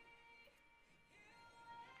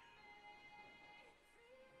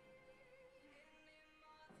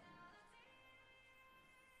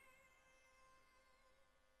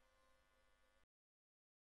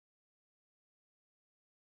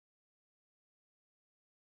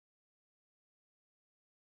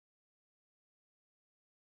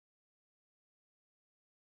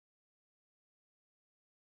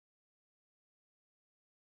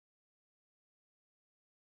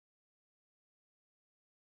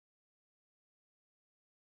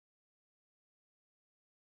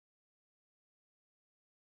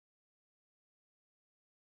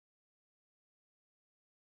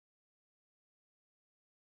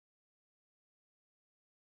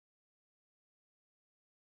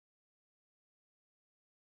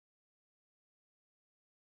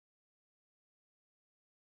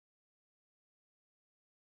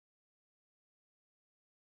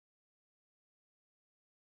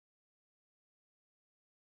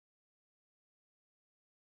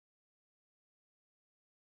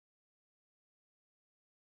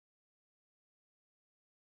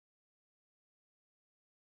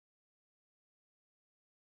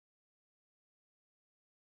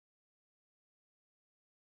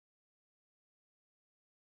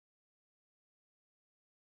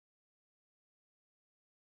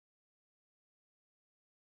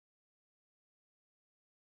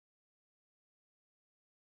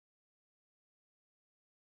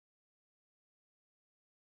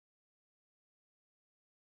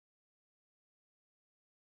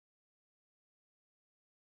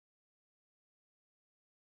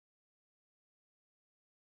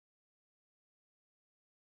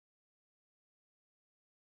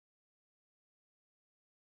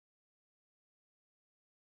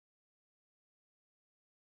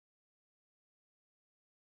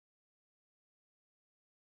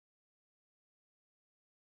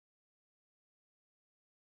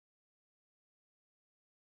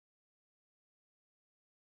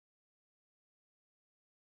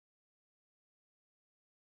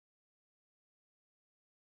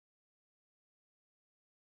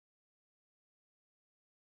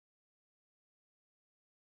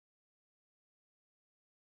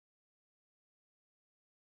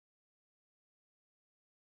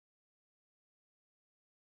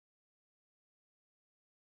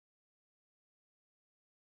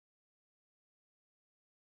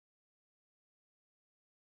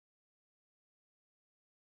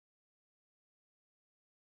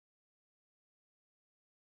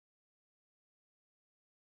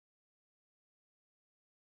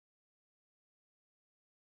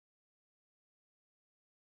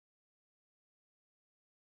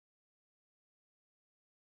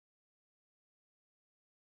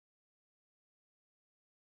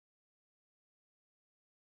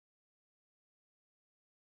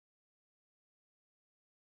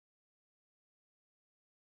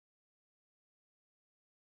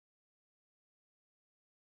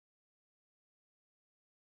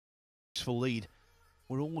 full lead.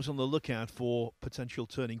 We're always on the lookout for potential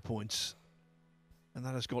turning points, and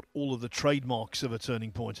that has got all of the trademarks of a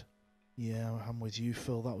turning point. Yeah, I'm with you,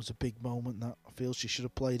 Phil. That was a big moment. That I feel she should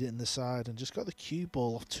have played it in the side and just got the cue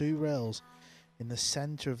ball off 2 rails in the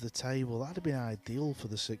centre of the table. That'd have been ideal for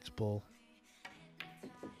the 6 ball.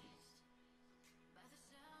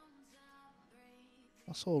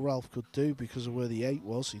 That's all Ralph could do because of where the 8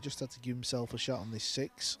 was. He just had to give himself a shot on this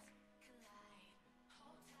 6.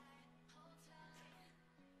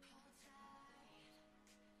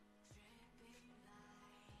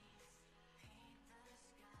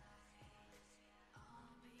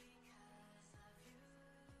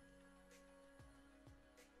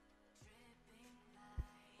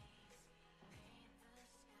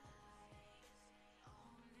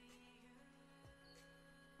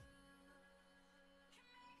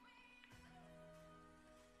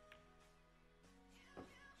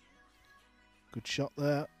 Good shot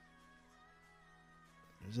there.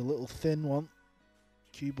 It was a little thin one.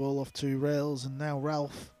 Cue ball off 2 rails, and now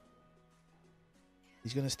Ralph.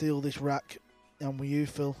 He's going to steal this rack. I'm with you,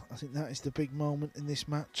 Phil. I think that is the big moment in this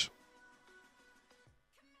match.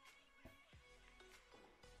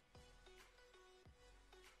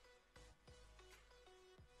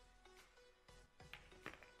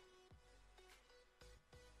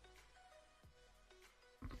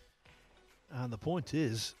 And the point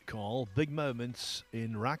is, Carl, big moments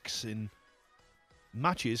in racks, in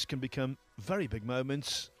matches, can become very big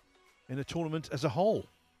moments in a tournament as a whole.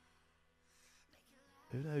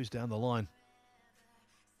 Who knows down the line?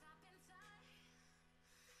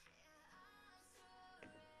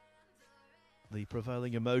 The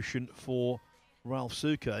prevailing emotion for Ralf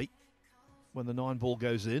Souquet when the 9 ball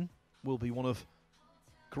goes in will be one of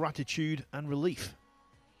gratitude and relief.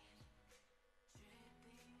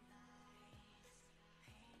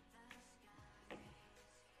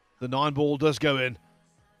 The 9 ball does go in.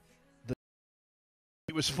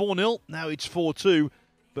 It was 4-0, now it's 4-2,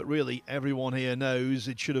 but really everyone here knows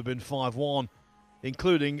it should have been 5-1,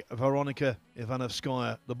 including Veronika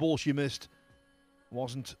Ivanovskaia. The ball she missed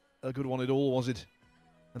wasn't a good one at all, was it?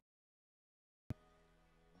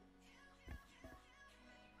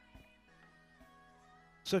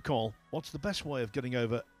 So, Carl, what's the best way of getting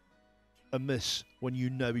over a miss when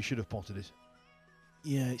you know he should have potted it?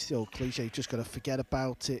 Yeah, it's the old cliche. You've just got to forget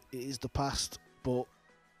about it. It is the past, but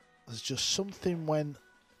there's just something when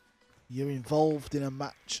you're involved in a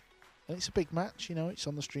match, and it's a big match, you know, it's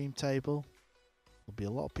on the stream table. There'll be a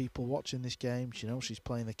lot of people watching this game. She knows she's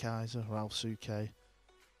playing the Kaiser, Ralf Souquet,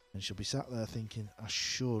 and she'll be sat there thinking, I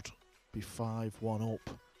should be 5-1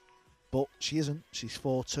 up. But she isn't. She's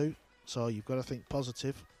 4-2, so you've got to think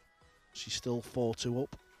positive. She's still 4-2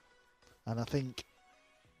 up. And I think,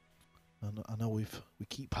 I know we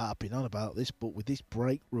keep harping on about this, but with this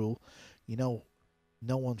break rule, you know,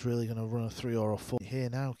 no one's really going to run a 3 or a 4. Here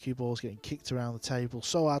now, cue ball's getting kicked around the table.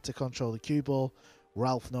 So hard to control the cue ball.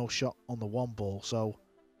 Ralph no shot on the 1 ball. So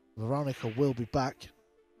Veronika will be back.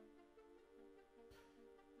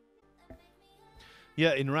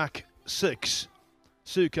 Yeah, in rack 6,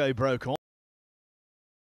 Souquet broke on.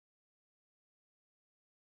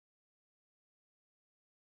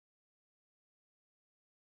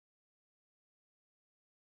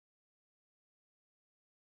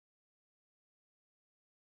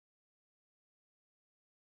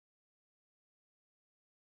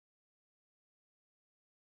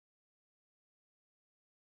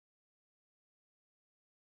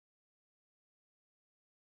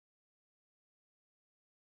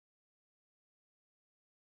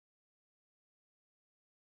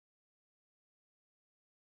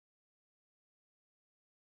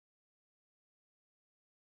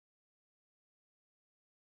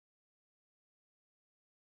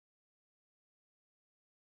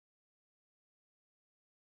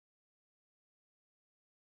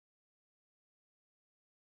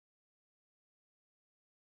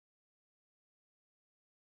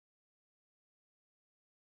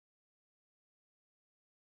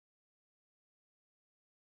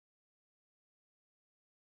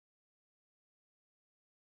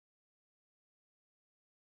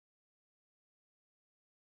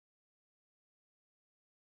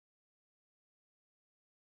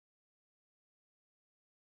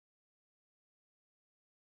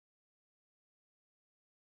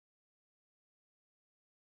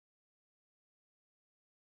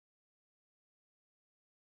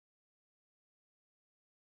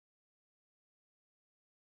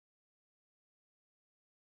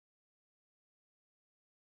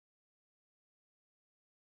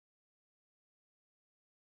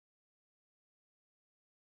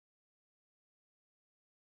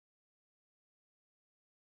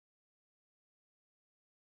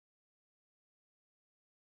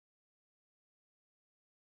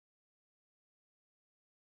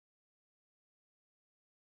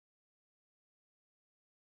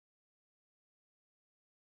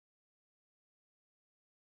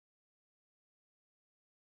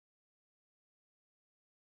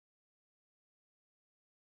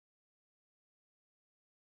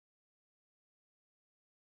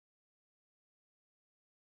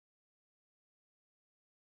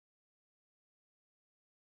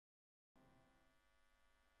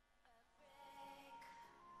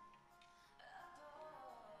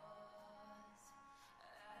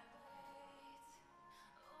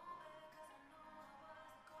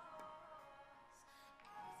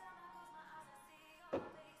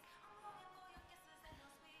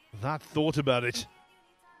 That thought about it.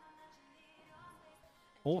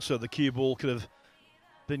 Also, the cue ball could have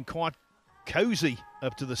been quite cosy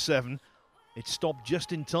up to the 7. It stopped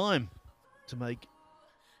just in time to make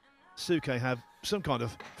Souquet have some kind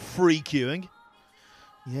of free cueing.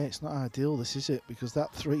 Yeah, it's not ideal, this, is it? Because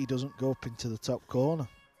that 3 doesn't go up into the top corner.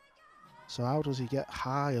 So how does he get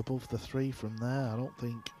high above the 3 from there? I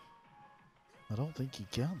don't think he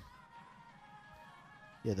can.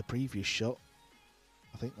 Yeah, the previous shot,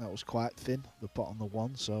 I think that was quite thin, the pot on the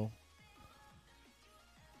 1, so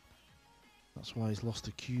that's why he's lost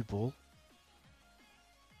the cue ball.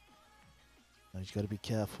 Now he's got to be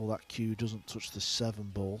careful that cue doesn't touch the 7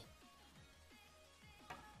 ball.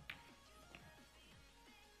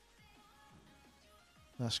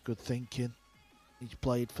 That's good thinking. He's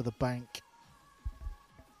played for the bank.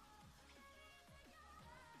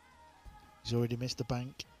 He's already missed the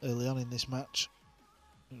bank early on in this match.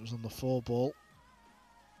 It was on the 4 ball.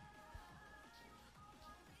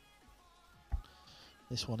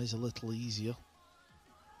 This one is a little easier.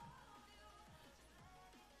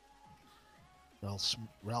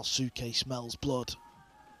 Ralf Souquet smells blood.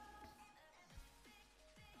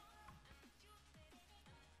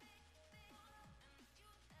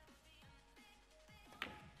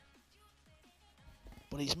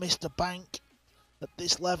 But he's missed a bank. At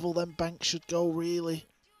this level, then banks should go, really.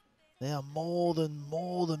 They are more than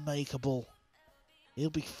makeable. He'll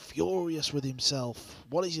be furious with himself.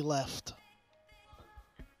 What is he left?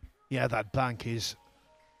 Yeah, that bank is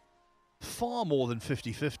far more than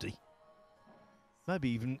 50-50. Maybe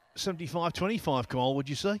even 75-25, Carl, would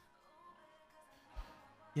you say?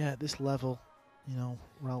 Yeah, at this level, you know,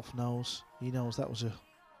 Ralph knows. He knows that was a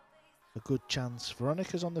good chance.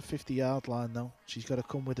 Veronika's on the 50-yard line, though. She's got to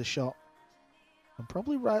come with a shot. And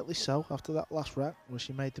probably rightly so, after that last rack where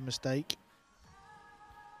she made the mistake.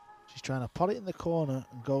 She's trying to pot it in the corner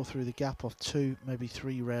and go through the gap of 2, maybe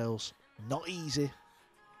 3 rails. Not easy.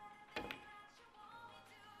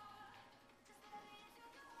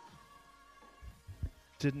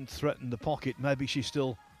 Didn't threaten the pocket. Maybe she's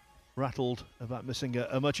still rattled about missing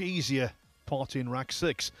a much easier pot in rack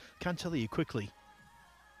 6. Can tell you quickly,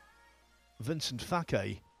 Vincent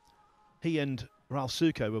Fouquet, he and Ralf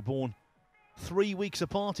Souquet were born 3 weeks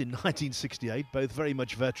apart in 1968, both very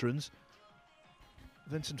much veterans.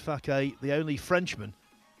 Vincent Fouquet, the only Frenchman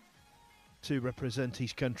to represent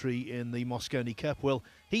his country in the Mosconi Cup. Well,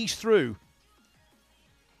 he's through.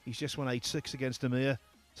 He's just won 8-6 against Amir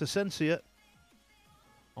Sasensia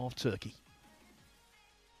of Turkey.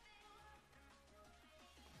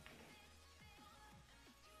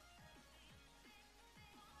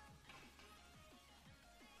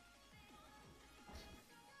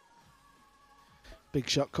 Big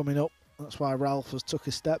shot coming up. That's why Ralph has took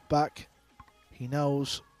a step back. He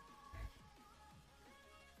knows.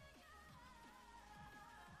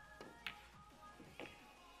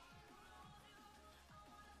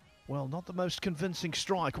 Well, not the most convincing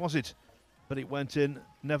strike, was it? But it went in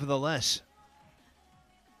nevertheless.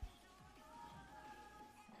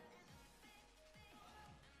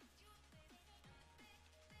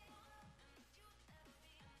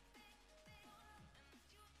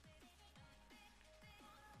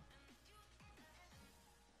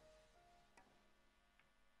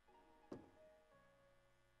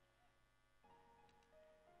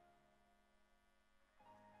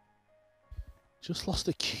 Just lost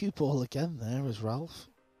the cue ball again there as Ralph.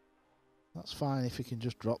 That's fine if he can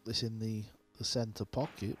just drop this in the centre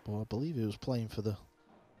pocket, but I believe he was playing for the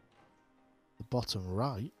bottom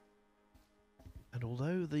right. And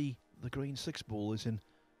although the green 6 ball is in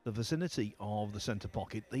the vicinity of the centre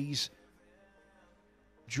pocket, these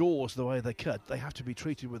jaws, the way they cut, they have to be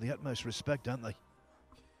treated with the utmost respect, don't they?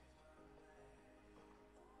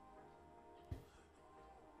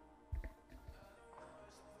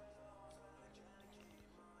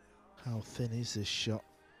 How thin is this shot?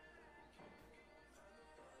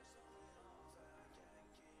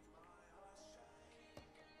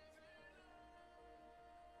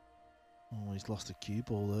 Oh, he's lost a cue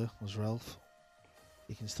ball there, was Ralph.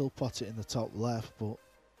 He can still pot it in the top left, but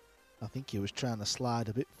I think he was trying to slide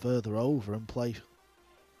a bit further over and play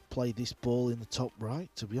this ball in the top right,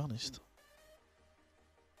 to be honest.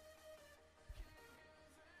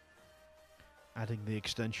 Adding the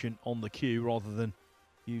extension on the cue rather than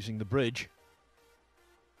using the bridge.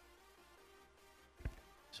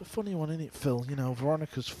 It's a funny one, isn't it, Phil? You know,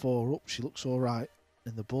 Veronika's 4 up, she looks all right.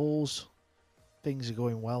 In the balls, things are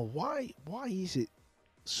going well. Why is it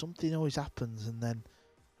something always happens and then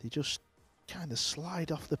they just kind of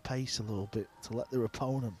slide off the pace a little bit to let their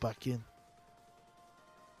opponent back in?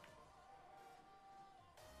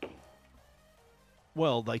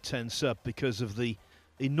 well, they tense up because of the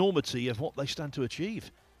enormity of what they stand to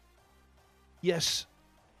achieve. Yes,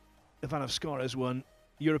 Ivanovskaia has won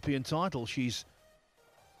European title. She's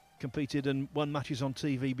competed and won matches on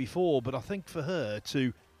TV before, but I think for her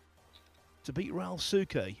to beat Ralf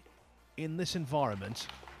Souquet in this environment,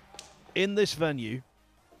 in this venue,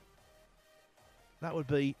 that would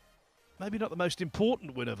be maybe not the most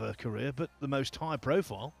important win of her career, but the most high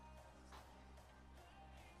profile.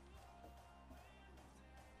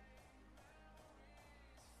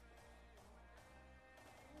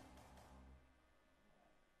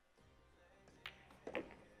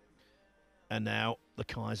 And now the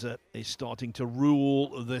Kaiser is starting to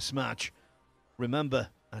rule this match. Remember,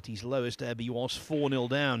 at his lowest ebb, he was 4-0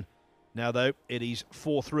 down. Now, though, it is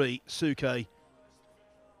 4-3. Souquet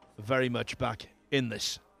very much back in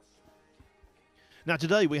this. Now,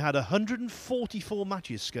 today we had 144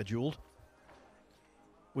 matches scheduled.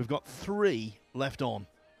 We've got 3 left on.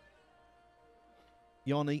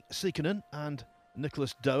 Jani Sikkonen and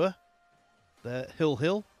Nicholas Doer. They're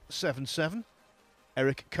Hill 7-7.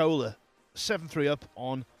 Eric Kohler 7-3 up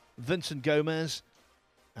on Vincent Gomez.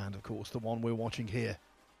 And, of course, the one we're watching here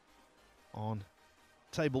on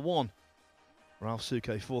table 1. Ralf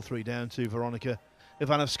Souquet 4-3 down to Veronika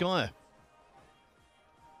Ivanovskaia.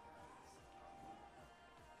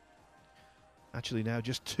 Actually now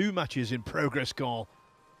just 2 matches in progress, Carl.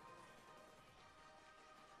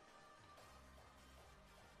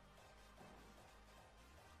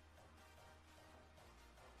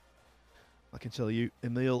 I can tell you,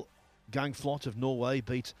 Emil Gangflot of Norway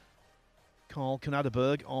beat Carl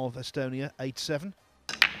Kanaderberg of Estonia 8-7.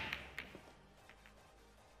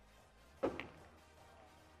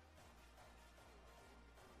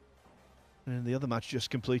 And the other match just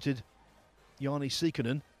completed, Jani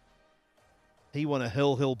Sikkonen, he won a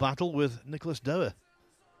hill battle with Nicholas Doer.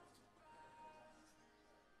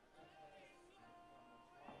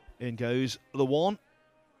 In goes the 1.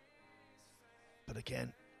 But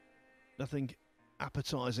again, nothing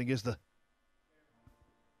appetising, is there?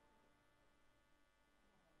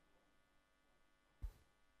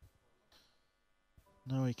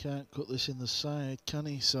 No, he can't cut this in the side, can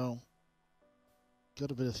he? So,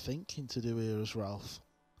 got a bit of thinking to do here as Ralf.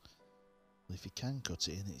 Well, if he can cut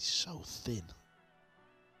it in, it's so thin.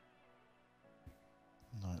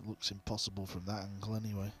 No, it looks impossible from that angle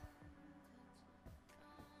anyway.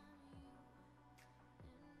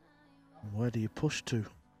 And where do you push to?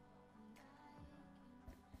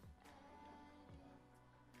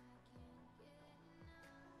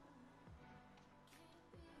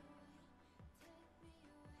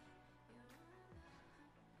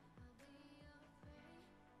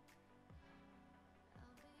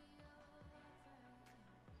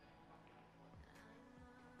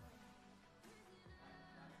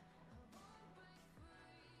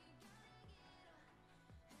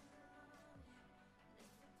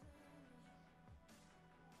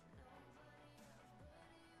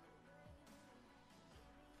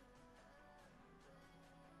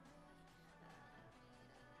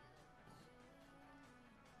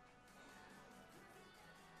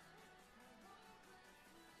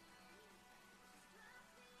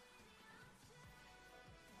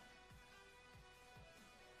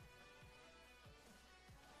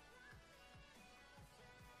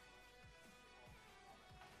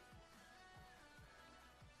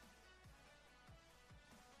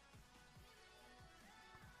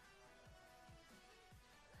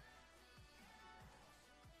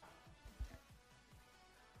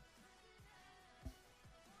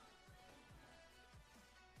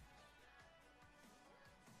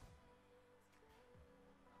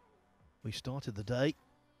 We started the day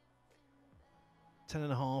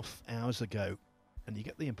 10.5 hours ago, and you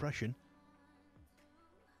get the impression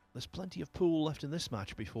there's plenty of pool left in this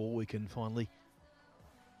match before we can finally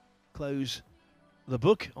close the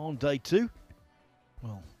book on day 2.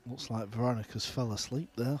 Well, looks like Veronika's fell asleep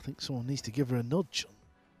there. I think someone needs to give her a nudge.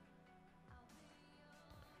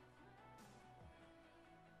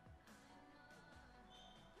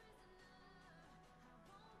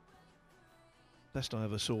 Best I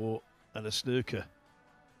ever saw at a snooker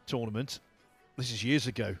tournament, this is years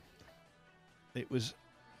ago, it was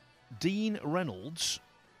Dean Reynolds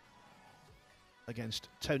against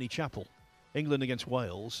Tony Chappell, England against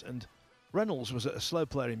Wales, and Reynolds was a slow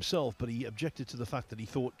player himself, but he objected to the fact that he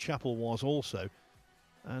thought Chappell was also,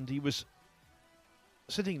 and he was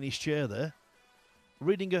sitting in his chair there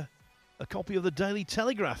reading a copy of the Daily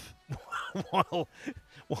Telegraph while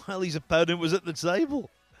his opponent was at the table.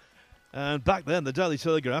 And back then, the Daily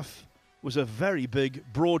Telegraph was a very big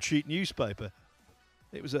broadsheet newspaper.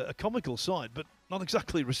 It was a comical sight, but not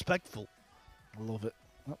exactly respectful. Love it.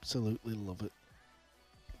 Absolutely love it.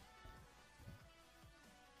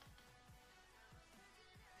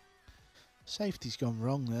 Safety's gone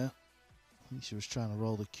wrong there. I think she was trying to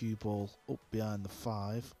roll the cue ball up behind the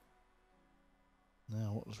 5.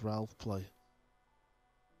 Now what does Ralf play?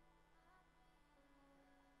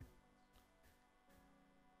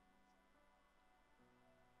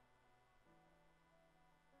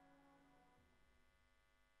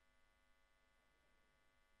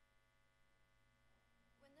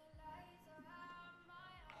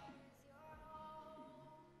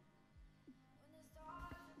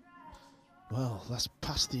 Well, that's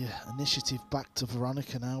passed the initiative back to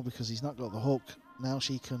Veronika now because he's not got the hook. Now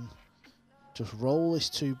she can just roll this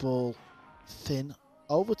 2-ball thin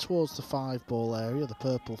over towards the 5-ball area, the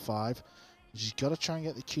purple 5. She's got to try and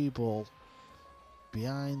get the cue ball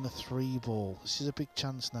behind the 3-ball. This is a big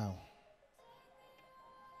chance now.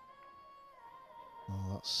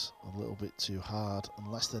 Oh, that's a little bit too hard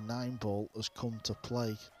unless the 9-ball has come to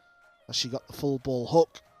play. Has she got the full ball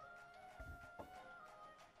hook?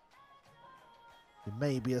 There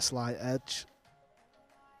may be a slight edge.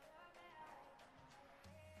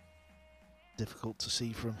 Difficult to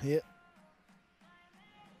see from here.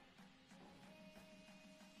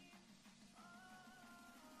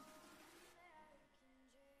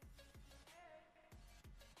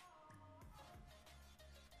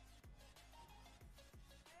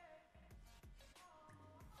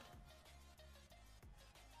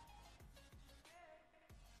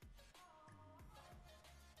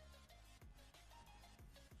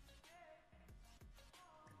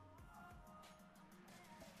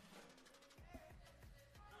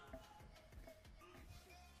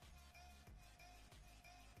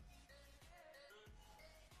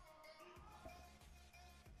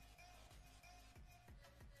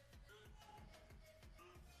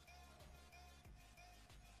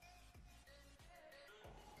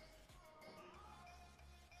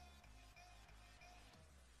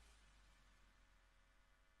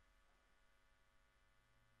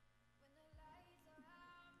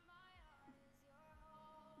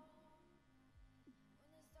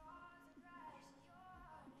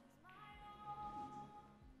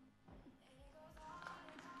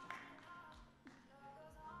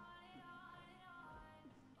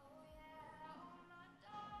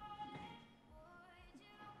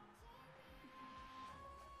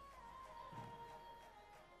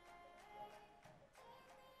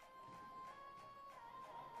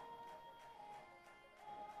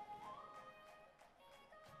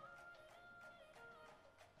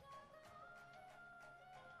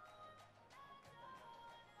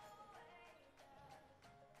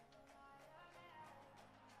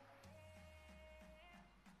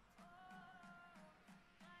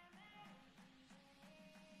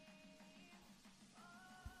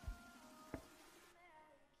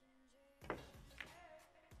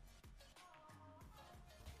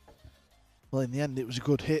 Well, in the end, it was a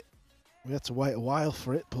good hit. We had to wait a while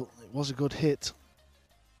for it, but it was a good hit.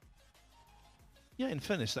 Yeah, in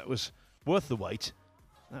fairness, that was worth the wait.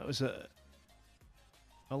 That was a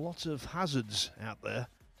lot of hazards out there,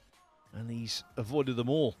 and he's avoided them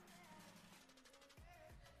all.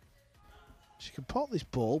 She can pot this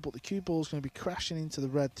ball, but the cue ball's going to be crashing into the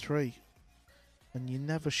red 3, and you're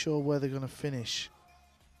never sure where they're going to finish.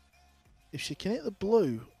 If she can hit the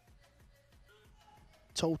blue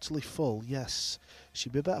totally full, yes,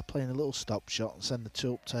 she'd be better playing a little stop shot and send the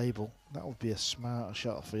 2 up table. That would be a smarter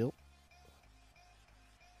shot, I feel.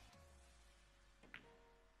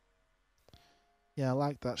 Yeah, I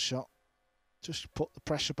like that shot. Just put the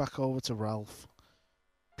pressure back over to Ralf.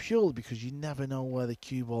 Purely because you never know where the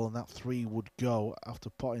cue ball and that 3 would go after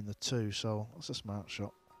potting the 2, so that's a smart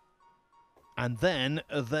shot. And then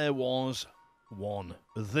there was one.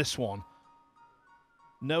 This one.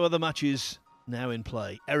 No other matches now in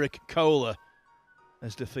play. Eric Kohler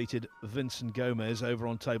has defeated Vincent Gomez over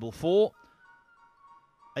on table 4.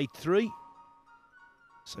 8-3.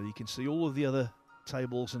 So you can see all of the other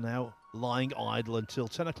tables are now lying idle until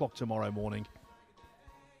 10 o'clock tomorrow morning.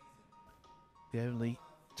 The only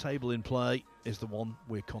table in play is the one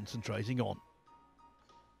we're concentrating on.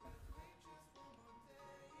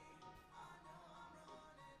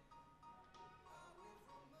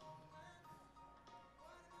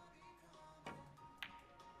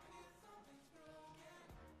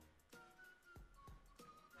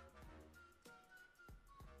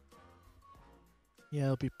 Yeah,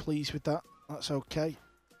 I'll be pleased with that. That's okay.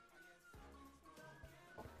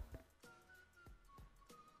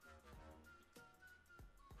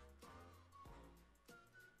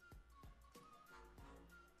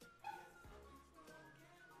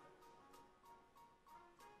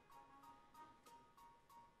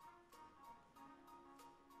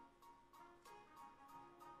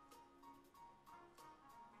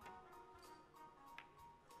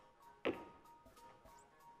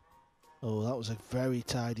 Oh, that was a very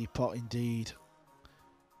tidy pot indeed.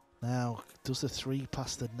 Now, does the 3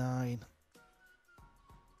 past the 9?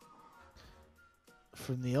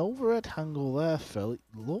 From the overhead angle there, Phil, it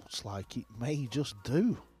looks like it may just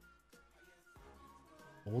do.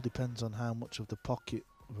 All depends on how much of the pocket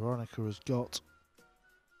Veronika has got.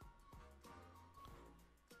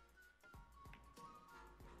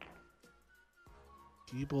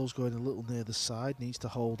 Cue ball's going a little near the side, needs to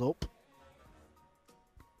hold up.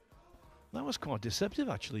 That was quite deceptive,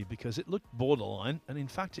 actually, because it looked borderline, and in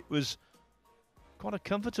fact it was quite a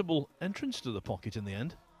comfortable entrance to the pocket in the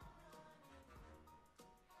end.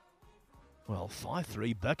 Well,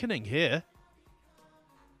 5-3 beckoning here.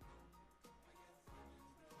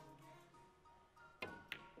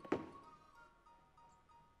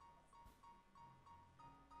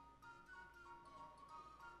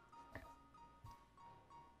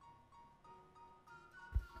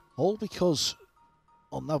 All because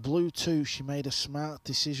on that blue 2 she made a smart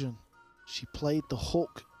decision. She played the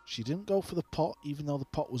hook. She didn't go for the pot even though the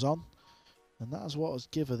pot was on. And that is what has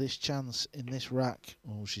given her this chance in this rack.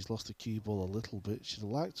 Oh, she's lost the cue ball a little bit. She'd have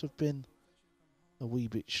liked to have been a wee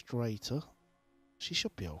bit straighter. She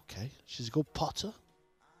should be okay. She's a good potter.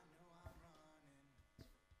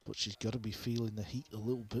 But she's got to be feeling the heat a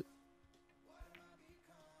little bit.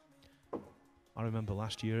 I remember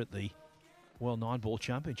last year at the World 9-Ball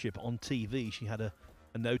Championship on TV, she had a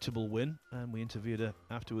notable win, and we interviewed her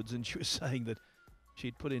afterwards, and she was saying that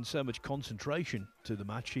she'd put in so much concentration to the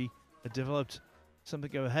match, she had developed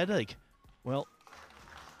something of a headache. Well,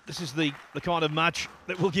 this is the kind of match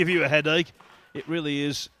that will give you a headache. It really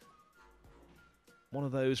is one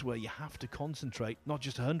of those where you have to concentrate, not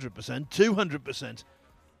just 100%, 200%.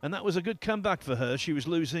 And that was a good comeback for her. She was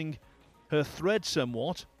losing her thread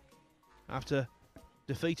somewhat after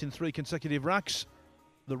defeat in 3 consecutive racks.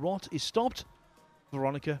 The rot is stopped.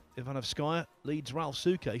 Veronika Ivanovskaia leads Ralf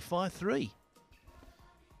Souquet 5-3.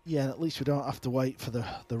 Yeah, and at least we don't have to wait for the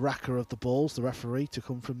racker of the balls, the referee, to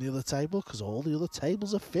come from the other table, because all the other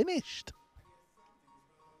tables are finished.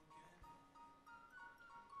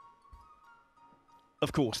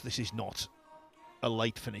 Of course, this is not a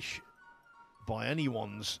late finish by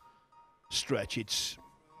anyone's stretch. It's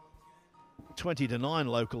 20 to 9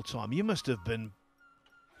 local time. You must have been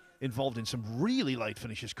involved in some really late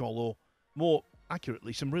finishes, Cole, or more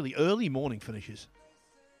accurately, some really early morning finishes.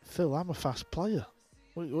 Phil, I'm a fast player.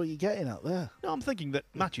 What are you getting at there? No, I'm thinking that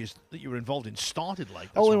matches that you were involved in started late.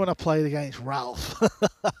 Only when I played against Ralph.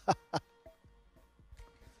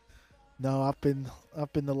 No, I've been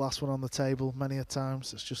the last one on the table many a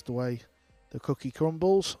times. It's just the way the cookie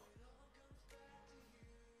crumbles.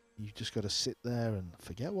 You've just got to sit there and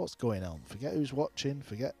forget what's going on. Forget who's watching.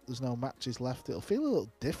 Forget there's no matches left. It'll feel a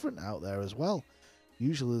little different out there as well.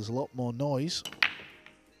 Usually there's a lot more noise.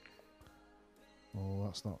 Oh,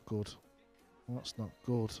 that's not good. That's not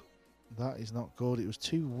good. That is not good. It was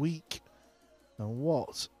too weak. And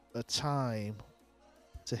what a time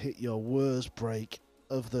to hit your worst break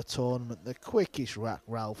of the tournament. The quickest rack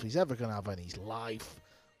Ralph is ever going to have in his life.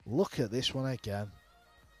 Look at this one again.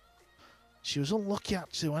 She was unlucky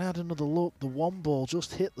actually when I had another look. The one ball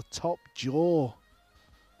just hit the top jaw.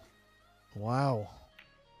 Wow.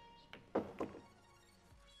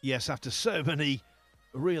 Yes, after so many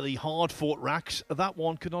really hard-fought racks, that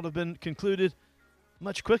one could not have been concluded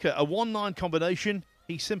much quicker. A 1-9 combination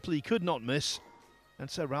he simply could not miss. And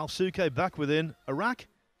so Ralf Souquet back within a rack.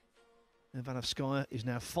 Ivanovskaia is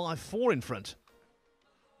now 5-4 in front.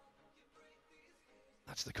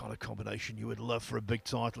 That's the kind of combination you would love for a big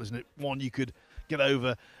title, isn't it? One you could get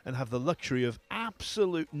over and have the luxury of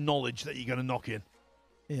absolute knowledge that you're going to knock in.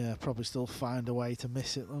 Yeah, probably still find a way to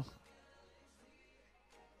miss it though.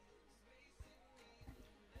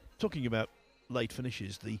 Talking about late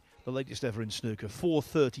finishes, the latest ever in snooker,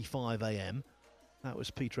 4:35 a.m. That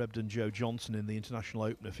was Peter Ebdon, Joe Johnson in the International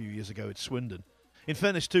Open a few years ago at Swindon. In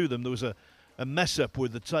fairness to them, there was a mess up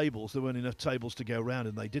with the tables. There weren't enough tables to go round,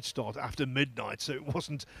 and they did start after midnight, so it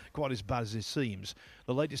wasn't quite as bad as it seems.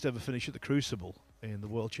 The latest ever finish at the Crucible in the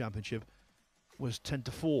World Championship was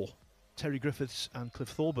 10-4. Terry Griffiths and Cliff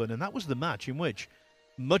Thorburn, and that was the match in which,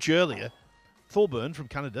 much earlier, Thorburn from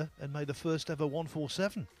Canada had made the first ever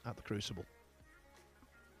 147 at the Crucible.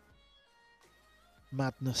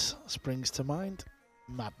 Madness springs to mind.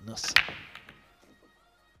 Madness.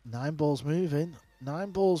 9 balls moving.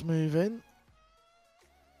 9 balls moving.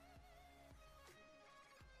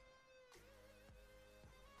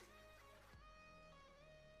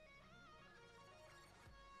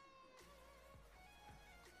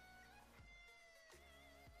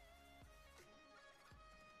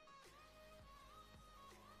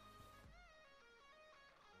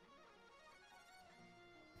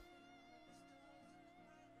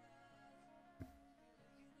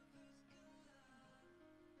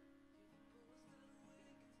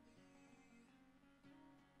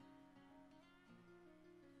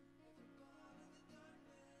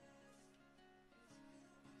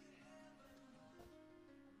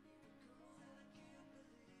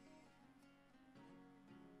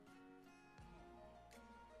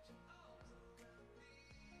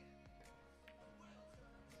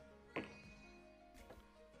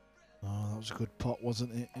 was a good pot,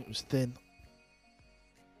 wasn't it? It was thin.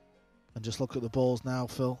 And just look at the balls now,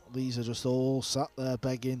 Phil. These are just all sat there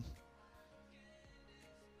begging.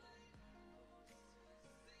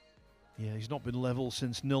 Yeah, he's not been level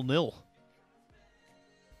since 0-0.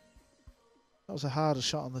 That was a harder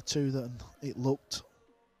shot on the two than it looked.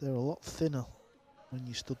 They're a lot thinner when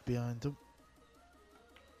you stood behind them.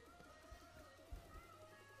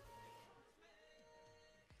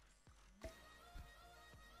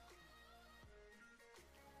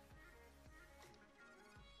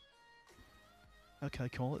 Okay,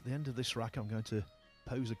 Cole, at the end of this rack, I'm going to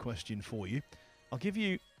pose a question for you. I'll give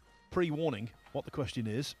you pre-warning what the question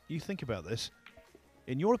is. You think about this.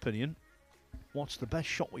 In your opinion, what's the best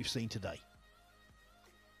shot we've seen today?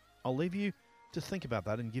 I'll leave you to think about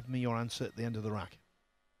that and give me your answer at the end of the rack.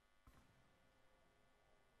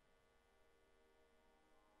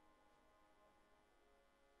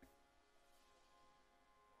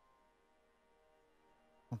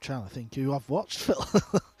 I'm trying to think who I've watched, Phil.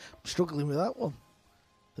 I'm struggling with that one.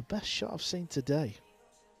 The best shot I've seen today.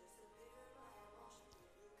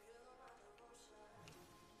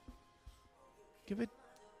 Give it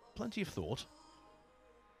plenty of thought.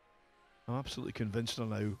 I'm absolutely convinced I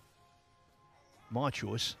know my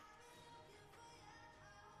choice.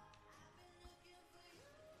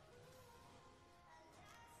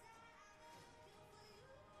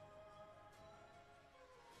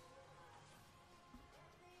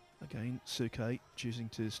 Again, Souquet choosing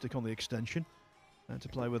to stick on the extension and to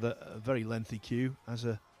play with a very lengthy cue as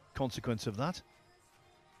a consequence of that.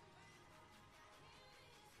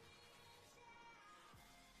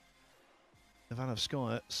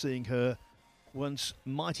 Ivanovskaia seeing her once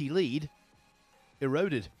mighty lead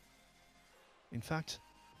eroded. In fact,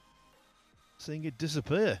 seeing it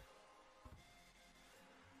disappear.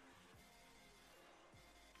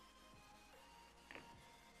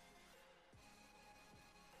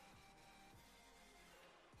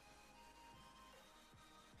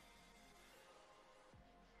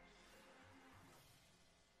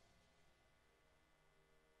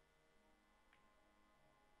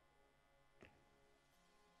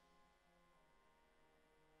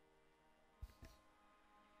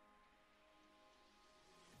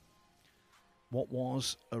 What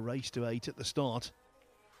was a race to 8 at the start,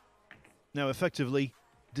 now effectively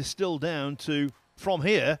distilled down to, from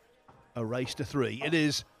here, a race to 3. It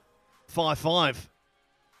is 5-5.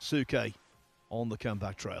 Souquet on the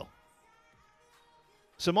comeback trail.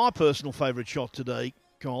 So my personal favourite shot today,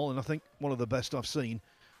 Carl, and I think one of the best I've seen,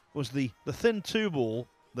 was the thin 2-ball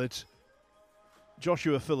that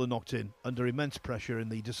Joshua Filler knocked in under immense pressure in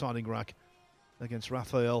the deciding rack against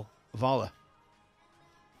Rafael Vala.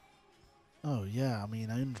 Oh, yeah, I mean,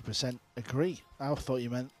 I 100% agree. I thought you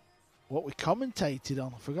meant what we commentated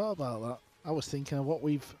on. I forgot about that. I was thinking of what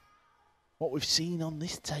we've seen on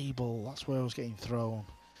this table. That's where I was getting thrown.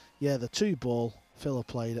 Yeah, the 2-ball Filler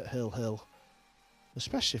played at Hill,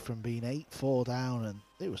 especially from being 8-4 down, and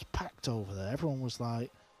it was packed over there. Everyone was like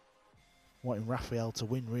wanting Rafael to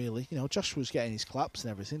win, really. You know, Josh was getting his claps and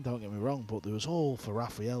everything, don't get me wrong, but there was all for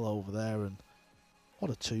Rafael over there, and what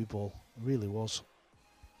a 2-ball. It really was.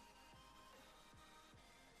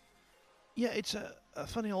 Yeah, it's a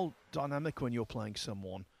funny old dynamic when you're playing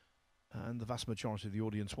someone and the vast majority of the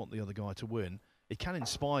audience want the other guy to win. It can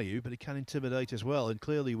inspire you, but it can intimidate as well. And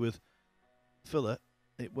clearly with Filler,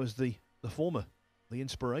 it was the former, the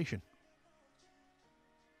inspiration.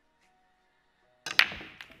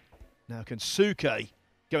 Now can Souquet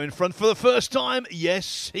go in front for the first time?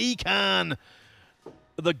 Yes, he can.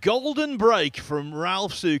 The golden break from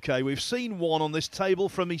Ralf Souquet. We've seen one on this table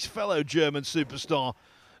from his fellow German superstar,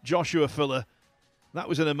 Joshua Filler. That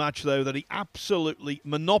was in a match, though, that he absolutely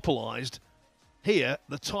monopolised. Here,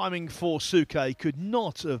 the timing for Souquet could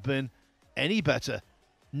not have been any better.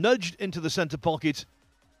 Nudged into the centre pocket.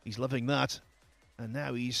 He's loving that. And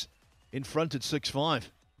now he's in front at 6-5.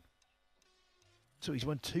 So he's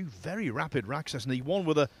won 2 very rapid racks, hasn't he? One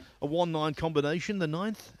with a 1-9 combination, the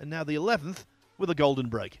 9th, and now the 11th with a golden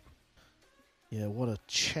break. Yeah, what a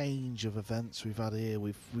change of events we've had here.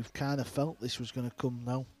 We've kind of felt this was going to come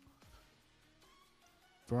now.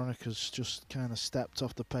 Veronika's just kind of stepped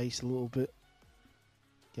off the pace a little bit.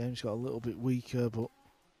 Game's got a little bit weaker, but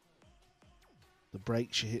the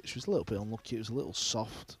break she hit, she was a little bit unlucky. It was a little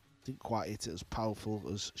soft. Didn't quite hit it as powerful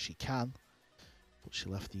as she can. But she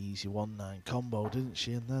left the easy 1-9 combo, didn't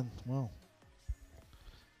she? And then, well,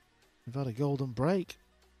 we've had a golden break.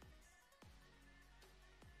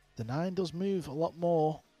 The 9 does move a lot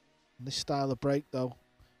more in this style of break, though.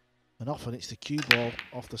 And often it's the cue ball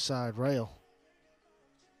off the side rail.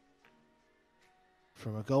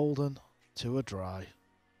 From a golden to a dry.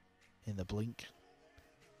 in the blink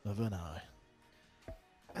of an eye.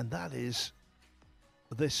 And that is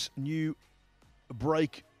this new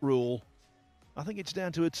break rule. I think it's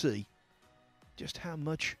down to a T. Just how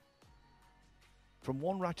much from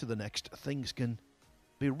one rack to the next things can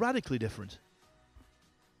be radically different.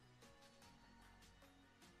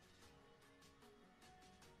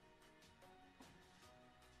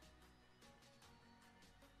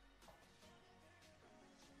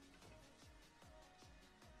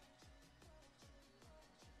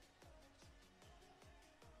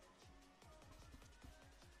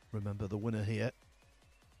 Remember, the winner here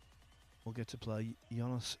will get to play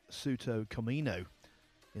Jonas Suto Comino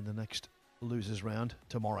in the next losers round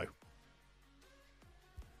tomorrow.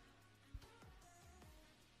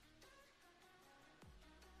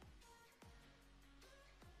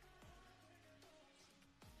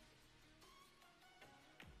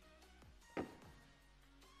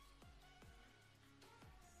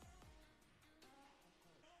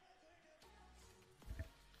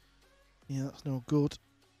 Yeah, that's no good.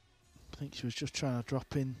 I think she was just trying to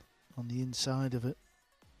drop in on the inside of it.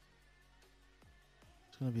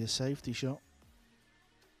 It's going to be a safety shot.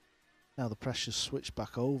 Now the pressure's switched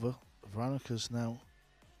back over. Veronika's now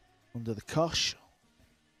under the cosh.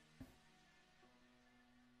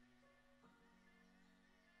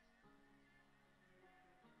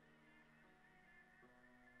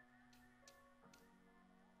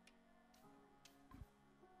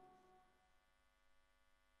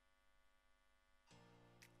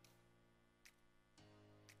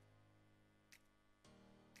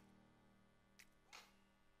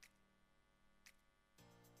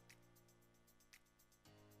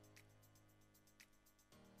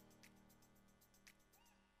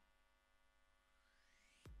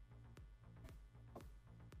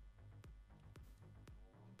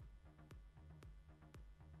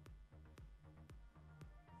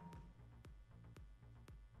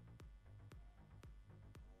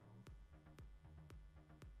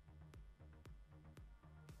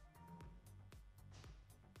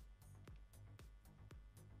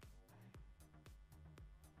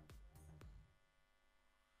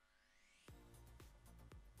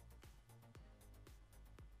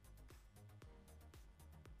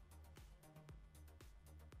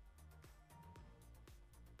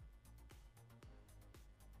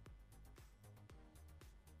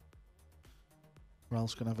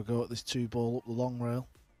 Ralph's going to have a go at this 2-ball up the long rail.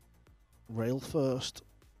 Rail first,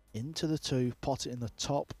 into the 2, pot it in the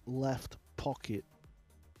top left pocket.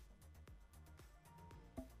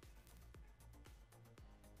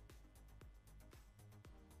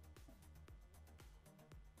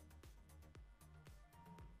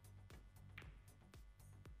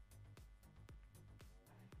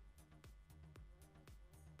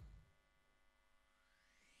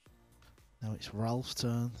 Now it's Ralph's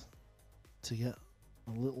turn to get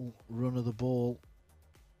a little run of the ball.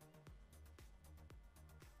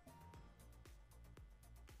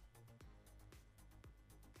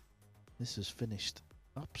 This has finished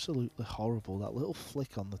absolutely horrible, that little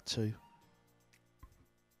flick on the 2.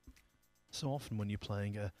 So often when you're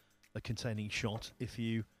playing a containing shot, if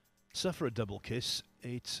you suffer a double kiss,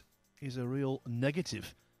 it is a real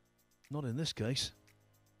negative. Not in this case.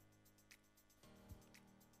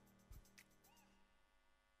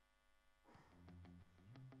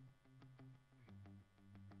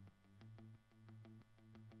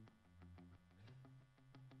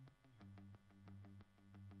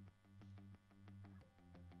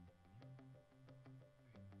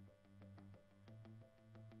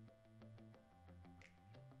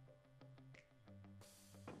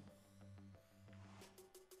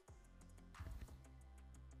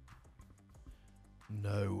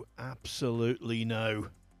 No, absolutely no.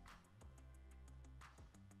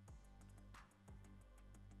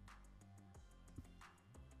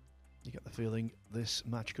 You get the feeling this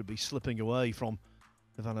match could be slipping away from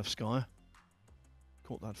Ivanovskaia.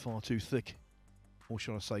 Caught that far too thick, or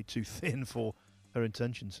should I say too thin for her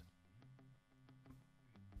intentions.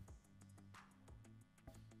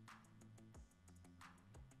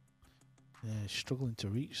 Yeah, he's struggling to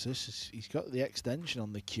reach this. He's got the extension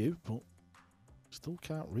on the cue, but still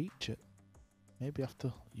can't reach it. Maybe have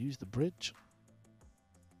to use the bridge.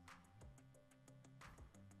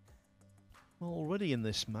 Well, already in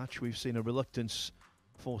this match, we've seen a reluctance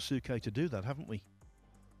for Souquet to do that, haven't we?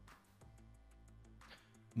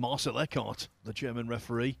 Marcel Eckhardt, the German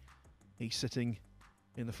referee, he's sitting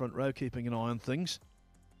in the front row, keeping an eye on things.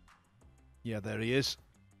 Yeah, there he is.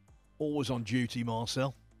 Always on duty,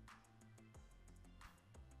 Marcel.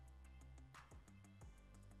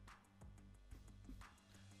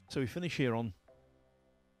 So we finish here on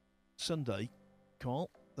Sunday, Carl.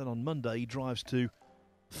 Then on Monday he drives to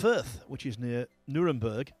Firth, which is near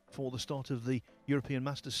Nuremberg, for the start of the European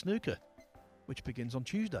Masters Snooker, which begins on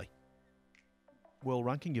Tuesday. World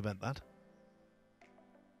ranking event, that.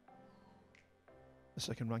 The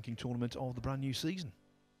second ranking tournament of the brand new season.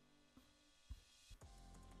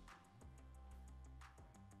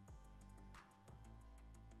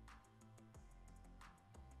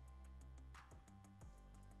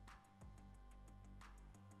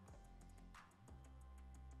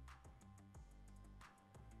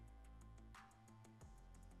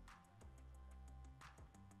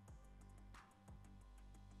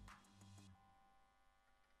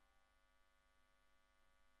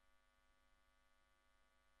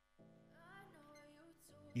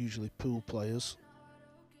 Usually pool players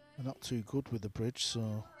are not too good with the bridge,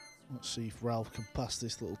 so let's see if Ralf can pass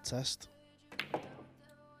this little test.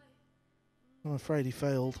 I'm afraid he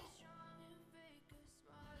failed.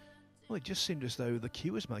 Well, it just seemed as though the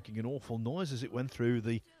cue was making an awful noise as it went through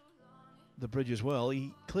the bridge as well.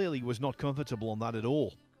 He clearly was not comfortable on that at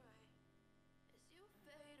all.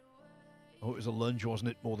 Oh, it was a lunge,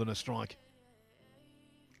 wasn't it, more than a strike?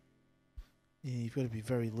 Yeah, you've got to be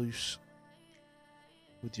very loose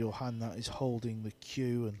with your hand that is holding the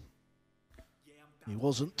cue, and he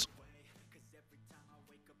wasn't.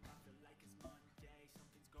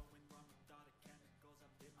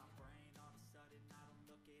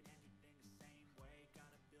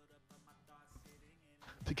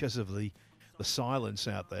 Because of the silence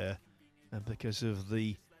out there, and because of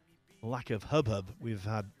the lack of hubbub we've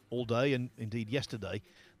had all day, and indeed yesterday,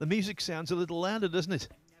 the music sounds a little louder, doesn't it?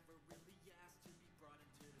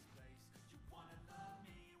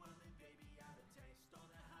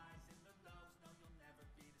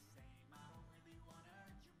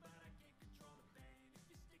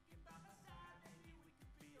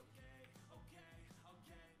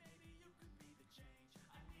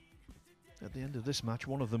 At the end of this match,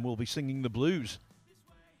 one of them will be singing the blues.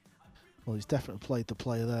 Well, he's definitely played the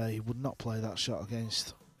player there. He would not play that shot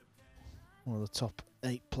against one of the top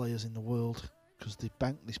 8 players in the world, because they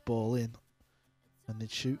bank this ball in and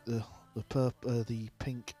they'd shoot the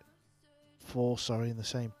pink 4, in the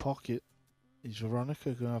same pocket. Is Veronika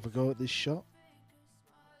going to have a go at this shot?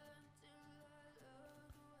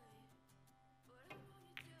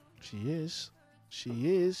 She is,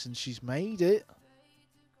 and she's made it.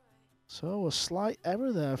 So a slight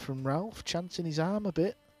error there from Ralf, chancing his arm a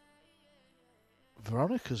bit.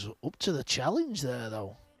 Veronika's up to the challenge there,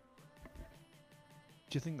 though.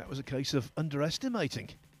 Do you think that was a case of underestimating?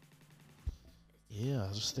 Yeah,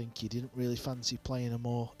 I just think he didn't really fancy playing a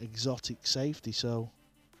more exotic safety, so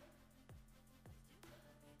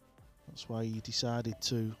that's why he decided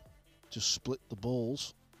to just split the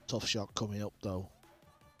balls. Tough shot coming up, though.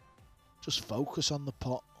 Just focus on the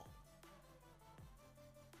pot.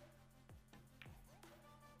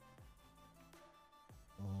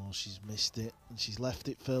 Oh, she's missed it, and she's left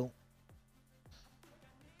it, Phil.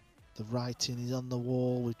 The writing is on the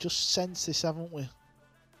wall. We've just sensed this, haven't we?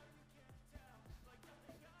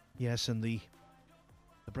 Yes, and the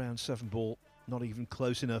brown 7 ball not even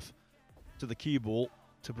close enough to the cue ball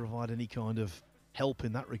to provide any kind of help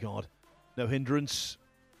in that regard. No hindrance,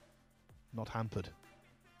 not hampered.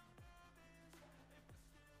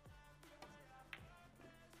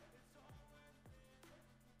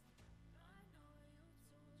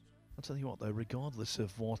 I'll tell you what, though, regardless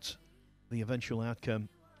of what the eventual outcome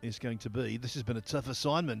is going to be, this has been a tough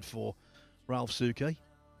assignment for Ralf Souquet.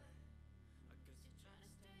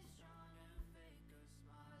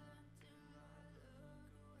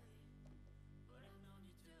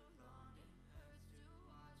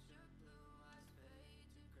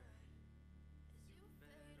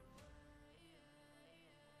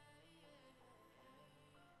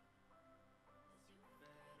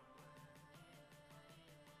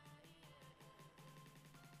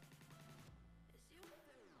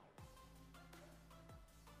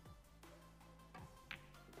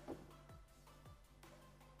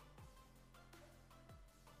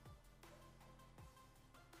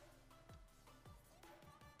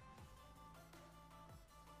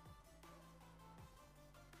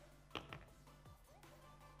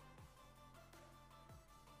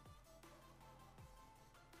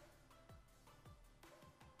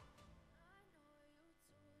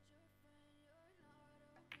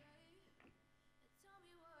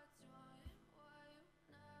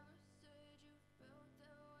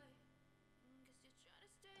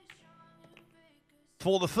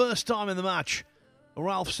 For the first time in the match,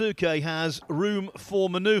 Ralf Souquet has room for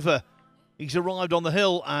manoeuvre. He's arrived on the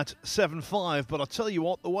hill at 7-5, but I'll tell you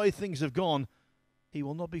what, the way things have gone, he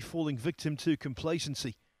will not be falling victim to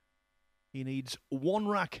complacency. He needs one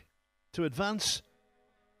rack to advance.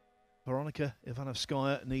 Veronika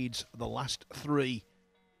Ivanovskaia needs the last 3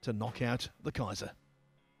 to knock out the Kaiser.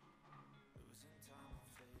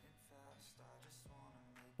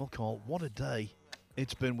 Well, Carl, what a day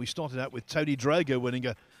it's been. We started out with Tony Drago winning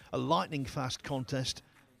a lightning-fast contest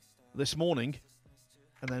this morning,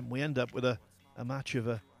 and then we end up with a match of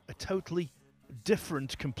a totally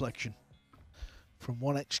different complexion. From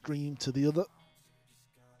one extreme to the other.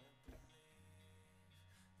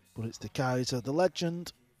 But it's the Kaiser, the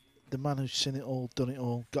legend, the man who's seen it all, done it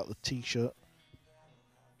all, got the T-shirt,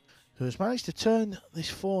 who has managed to turn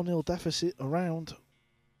this 4-0 deficit around.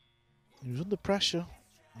 He was under pressure,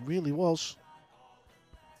 really was.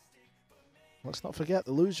 Let's not forget,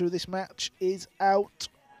 the loser of this match is out.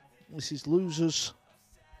 This is losers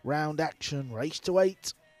round action, race to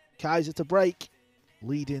 8. Kaiser to break,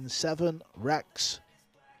 leading 7 racks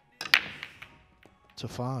to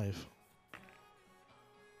 5.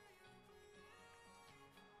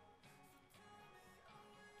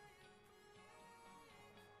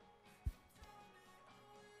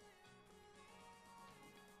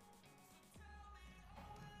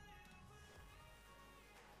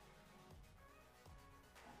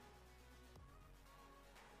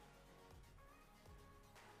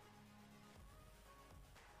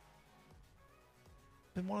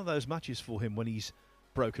 Been one of those matches for him when he's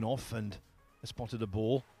broken off and has spotted a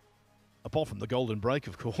ball, apart from the golden break,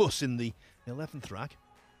 of course, in the 11th rack.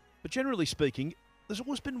 But generally speaking, there's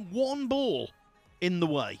always been one ball in the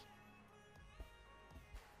way.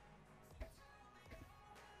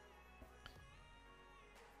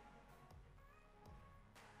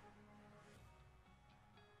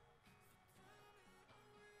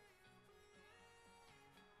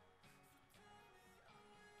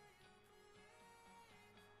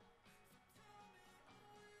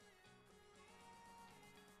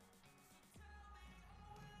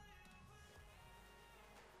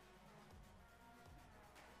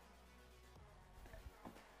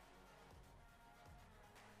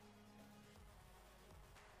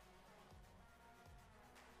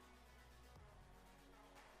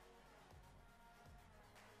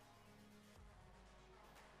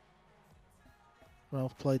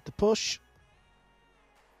 Ralf played the push.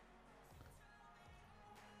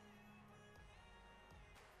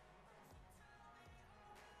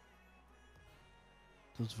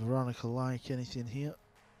 Does Veronika like anything here?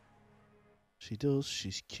 She does.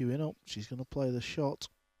 She's queuing up. She's going to play the shot.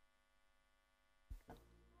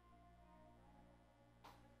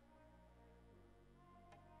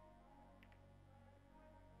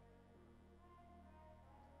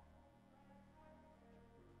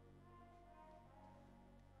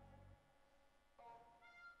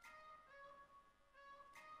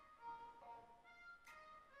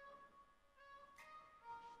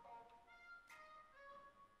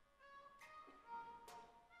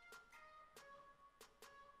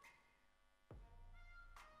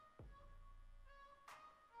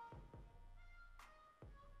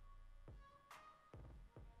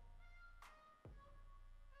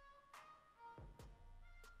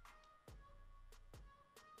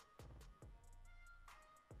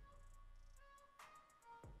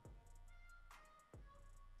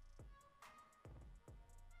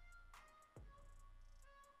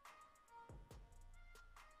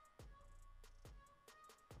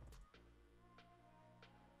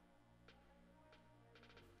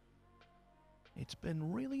 It's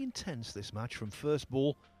been really intense, this match, from first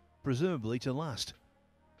ball, presumably, to last.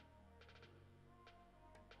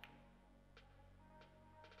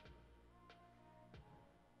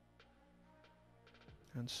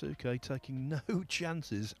 And Souquet taking no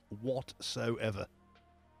chances whatsoever,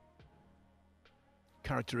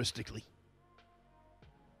 characteristically.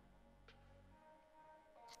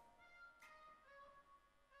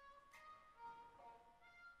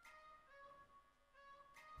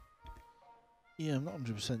 Yeah, I'm not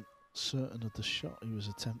 100% certain of the shot he was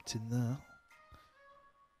attempting there.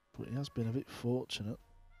 But he has been a bit fortunate.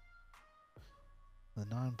 The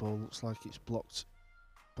 9 ball looks like it's blocked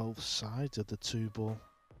both sides of the 2 ball.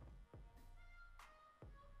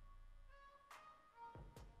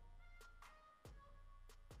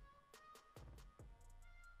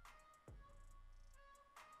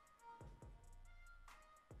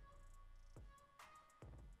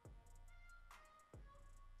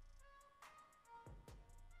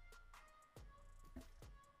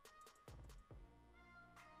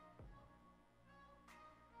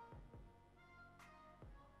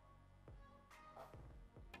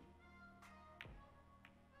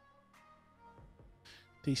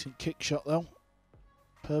 Decent kick shot though.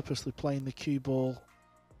 Purposely playing the cue ball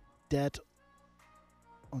dead.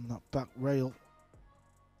 on that back rail.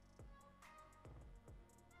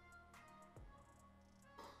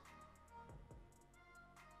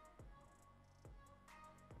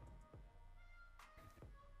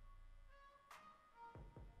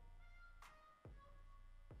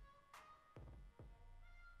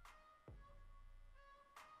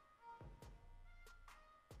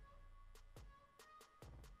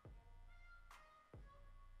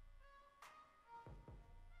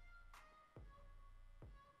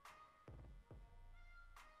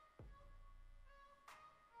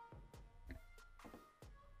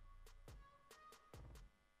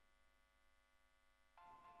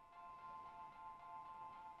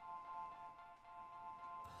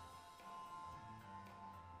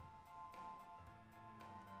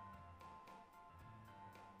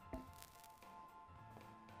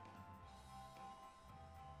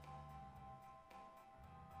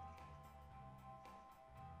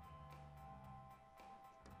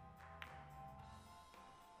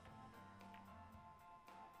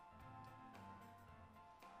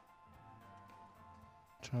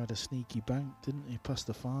 Tried a sneaky bank, didn't he, past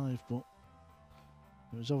the 5, but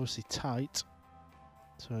it was obviously tight,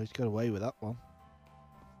 so he's got away with that one.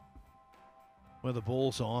 Where the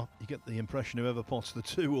balls are, you get the impression whoever pots the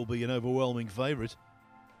 2 will be an overwhelming favourite.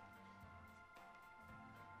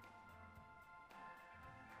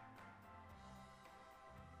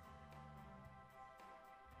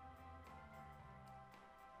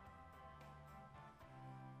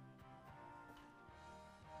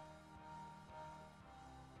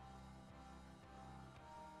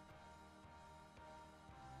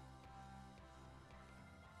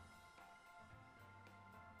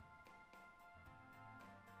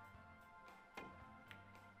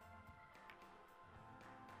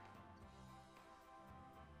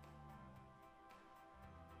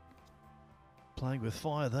 Playing with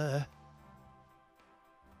fire there.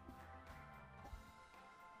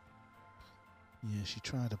 Yeah, she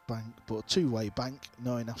tried a bank, but a two-way bank,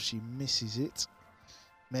 knowing if she misses it,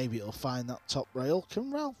 maybe it'll find that top rail.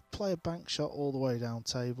 Can Ralf play a bank shot all the way down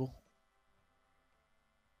table?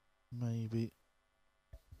 Maybe.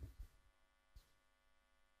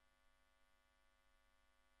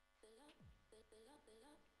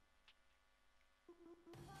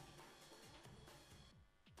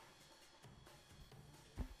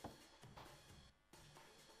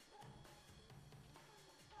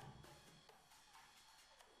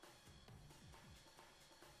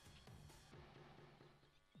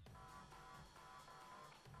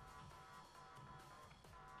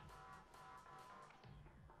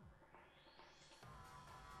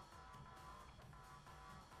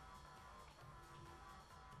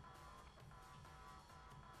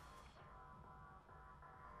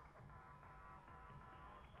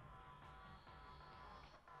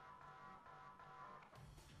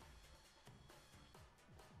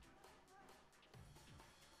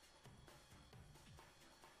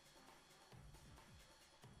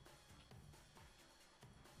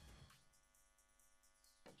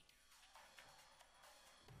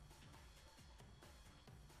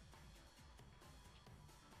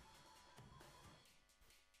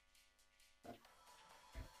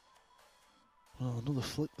 Well, another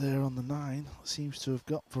flick there on the 9. Seems to have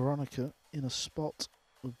got Veronika in a spot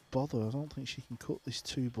of bother. I don't think she can cut this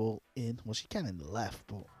 2-ball in. Well, she can in the left,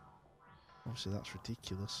 but obviously that's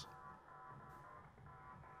ridiculous.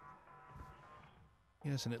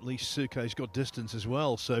 Yes, and at least Souquet's got distance as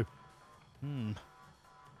well, so...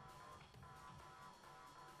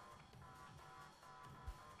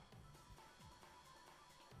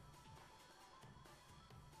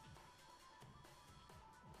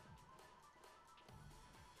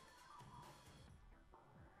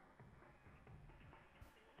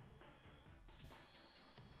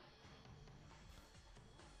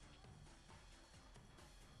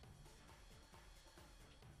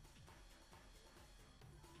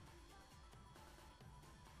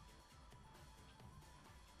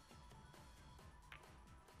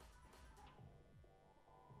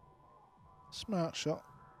 Smart shot.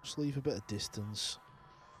 Just leave a bit of distance.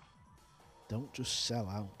 Don't just sell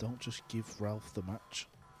out. Don't just give Ralf the match.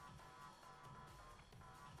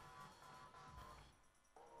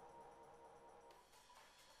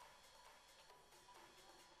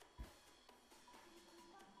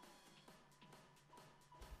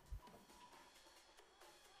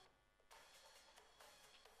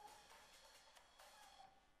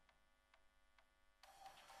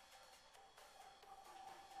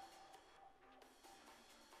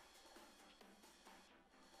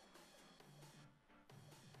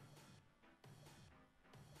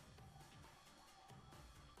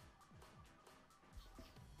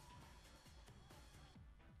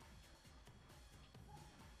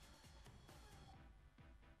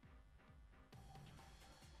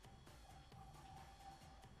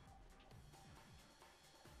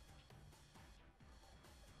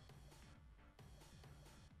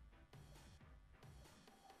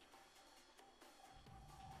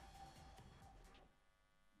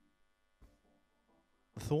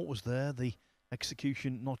 thought was there. The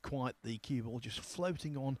execution not quite. The cue ball just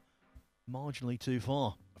floating on marginally too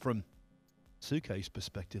far from Souquet's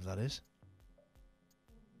perspective, that is.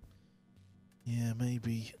 Yeah,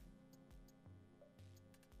 maybe.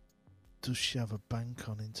 Does she have a bank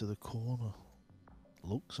on into the corner?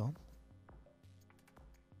 Looks on.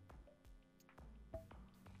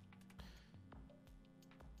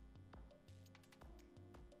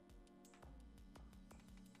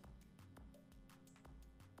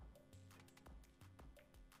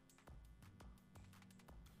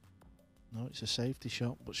 No, it's a safety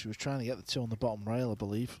shot, but she was trying to get the two on the bottom rail, I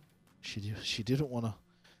believe. She didn't want to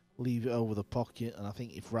leave it over the pocket, and I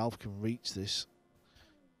think if Ralf can reach this,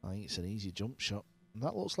 I think it's an easy jump shot. And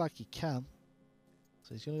that looks like he can.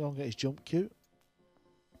 So he's going to go and get his jump cue.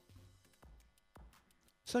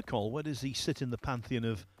 So, Cole, where does he sit in the pantheon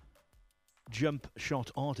of jump shot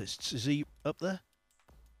artists? Is he up there?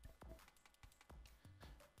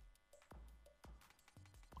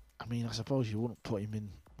 I mean, I suppose you wouldn't put him in,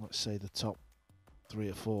 let's say, the top 3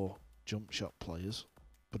 or 4 jump shot players,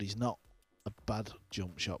 but he's not a bad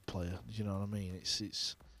jump shot player. Do you know what I mean?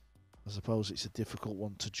 It's. I suppose it's a difficult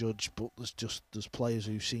one to judge, but there's players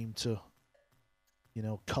who seem to, you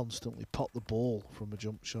know, constantly pot the ball from a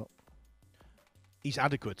jump shot. He's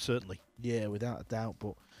adequate, certainly. Yeah, without a doubt,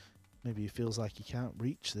 but maybe he feels like he can't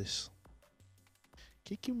reach this.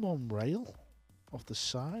 Kicking one rail off the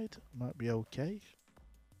side might be okay.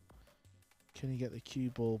 Can he get the cue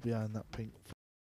ball behind that pink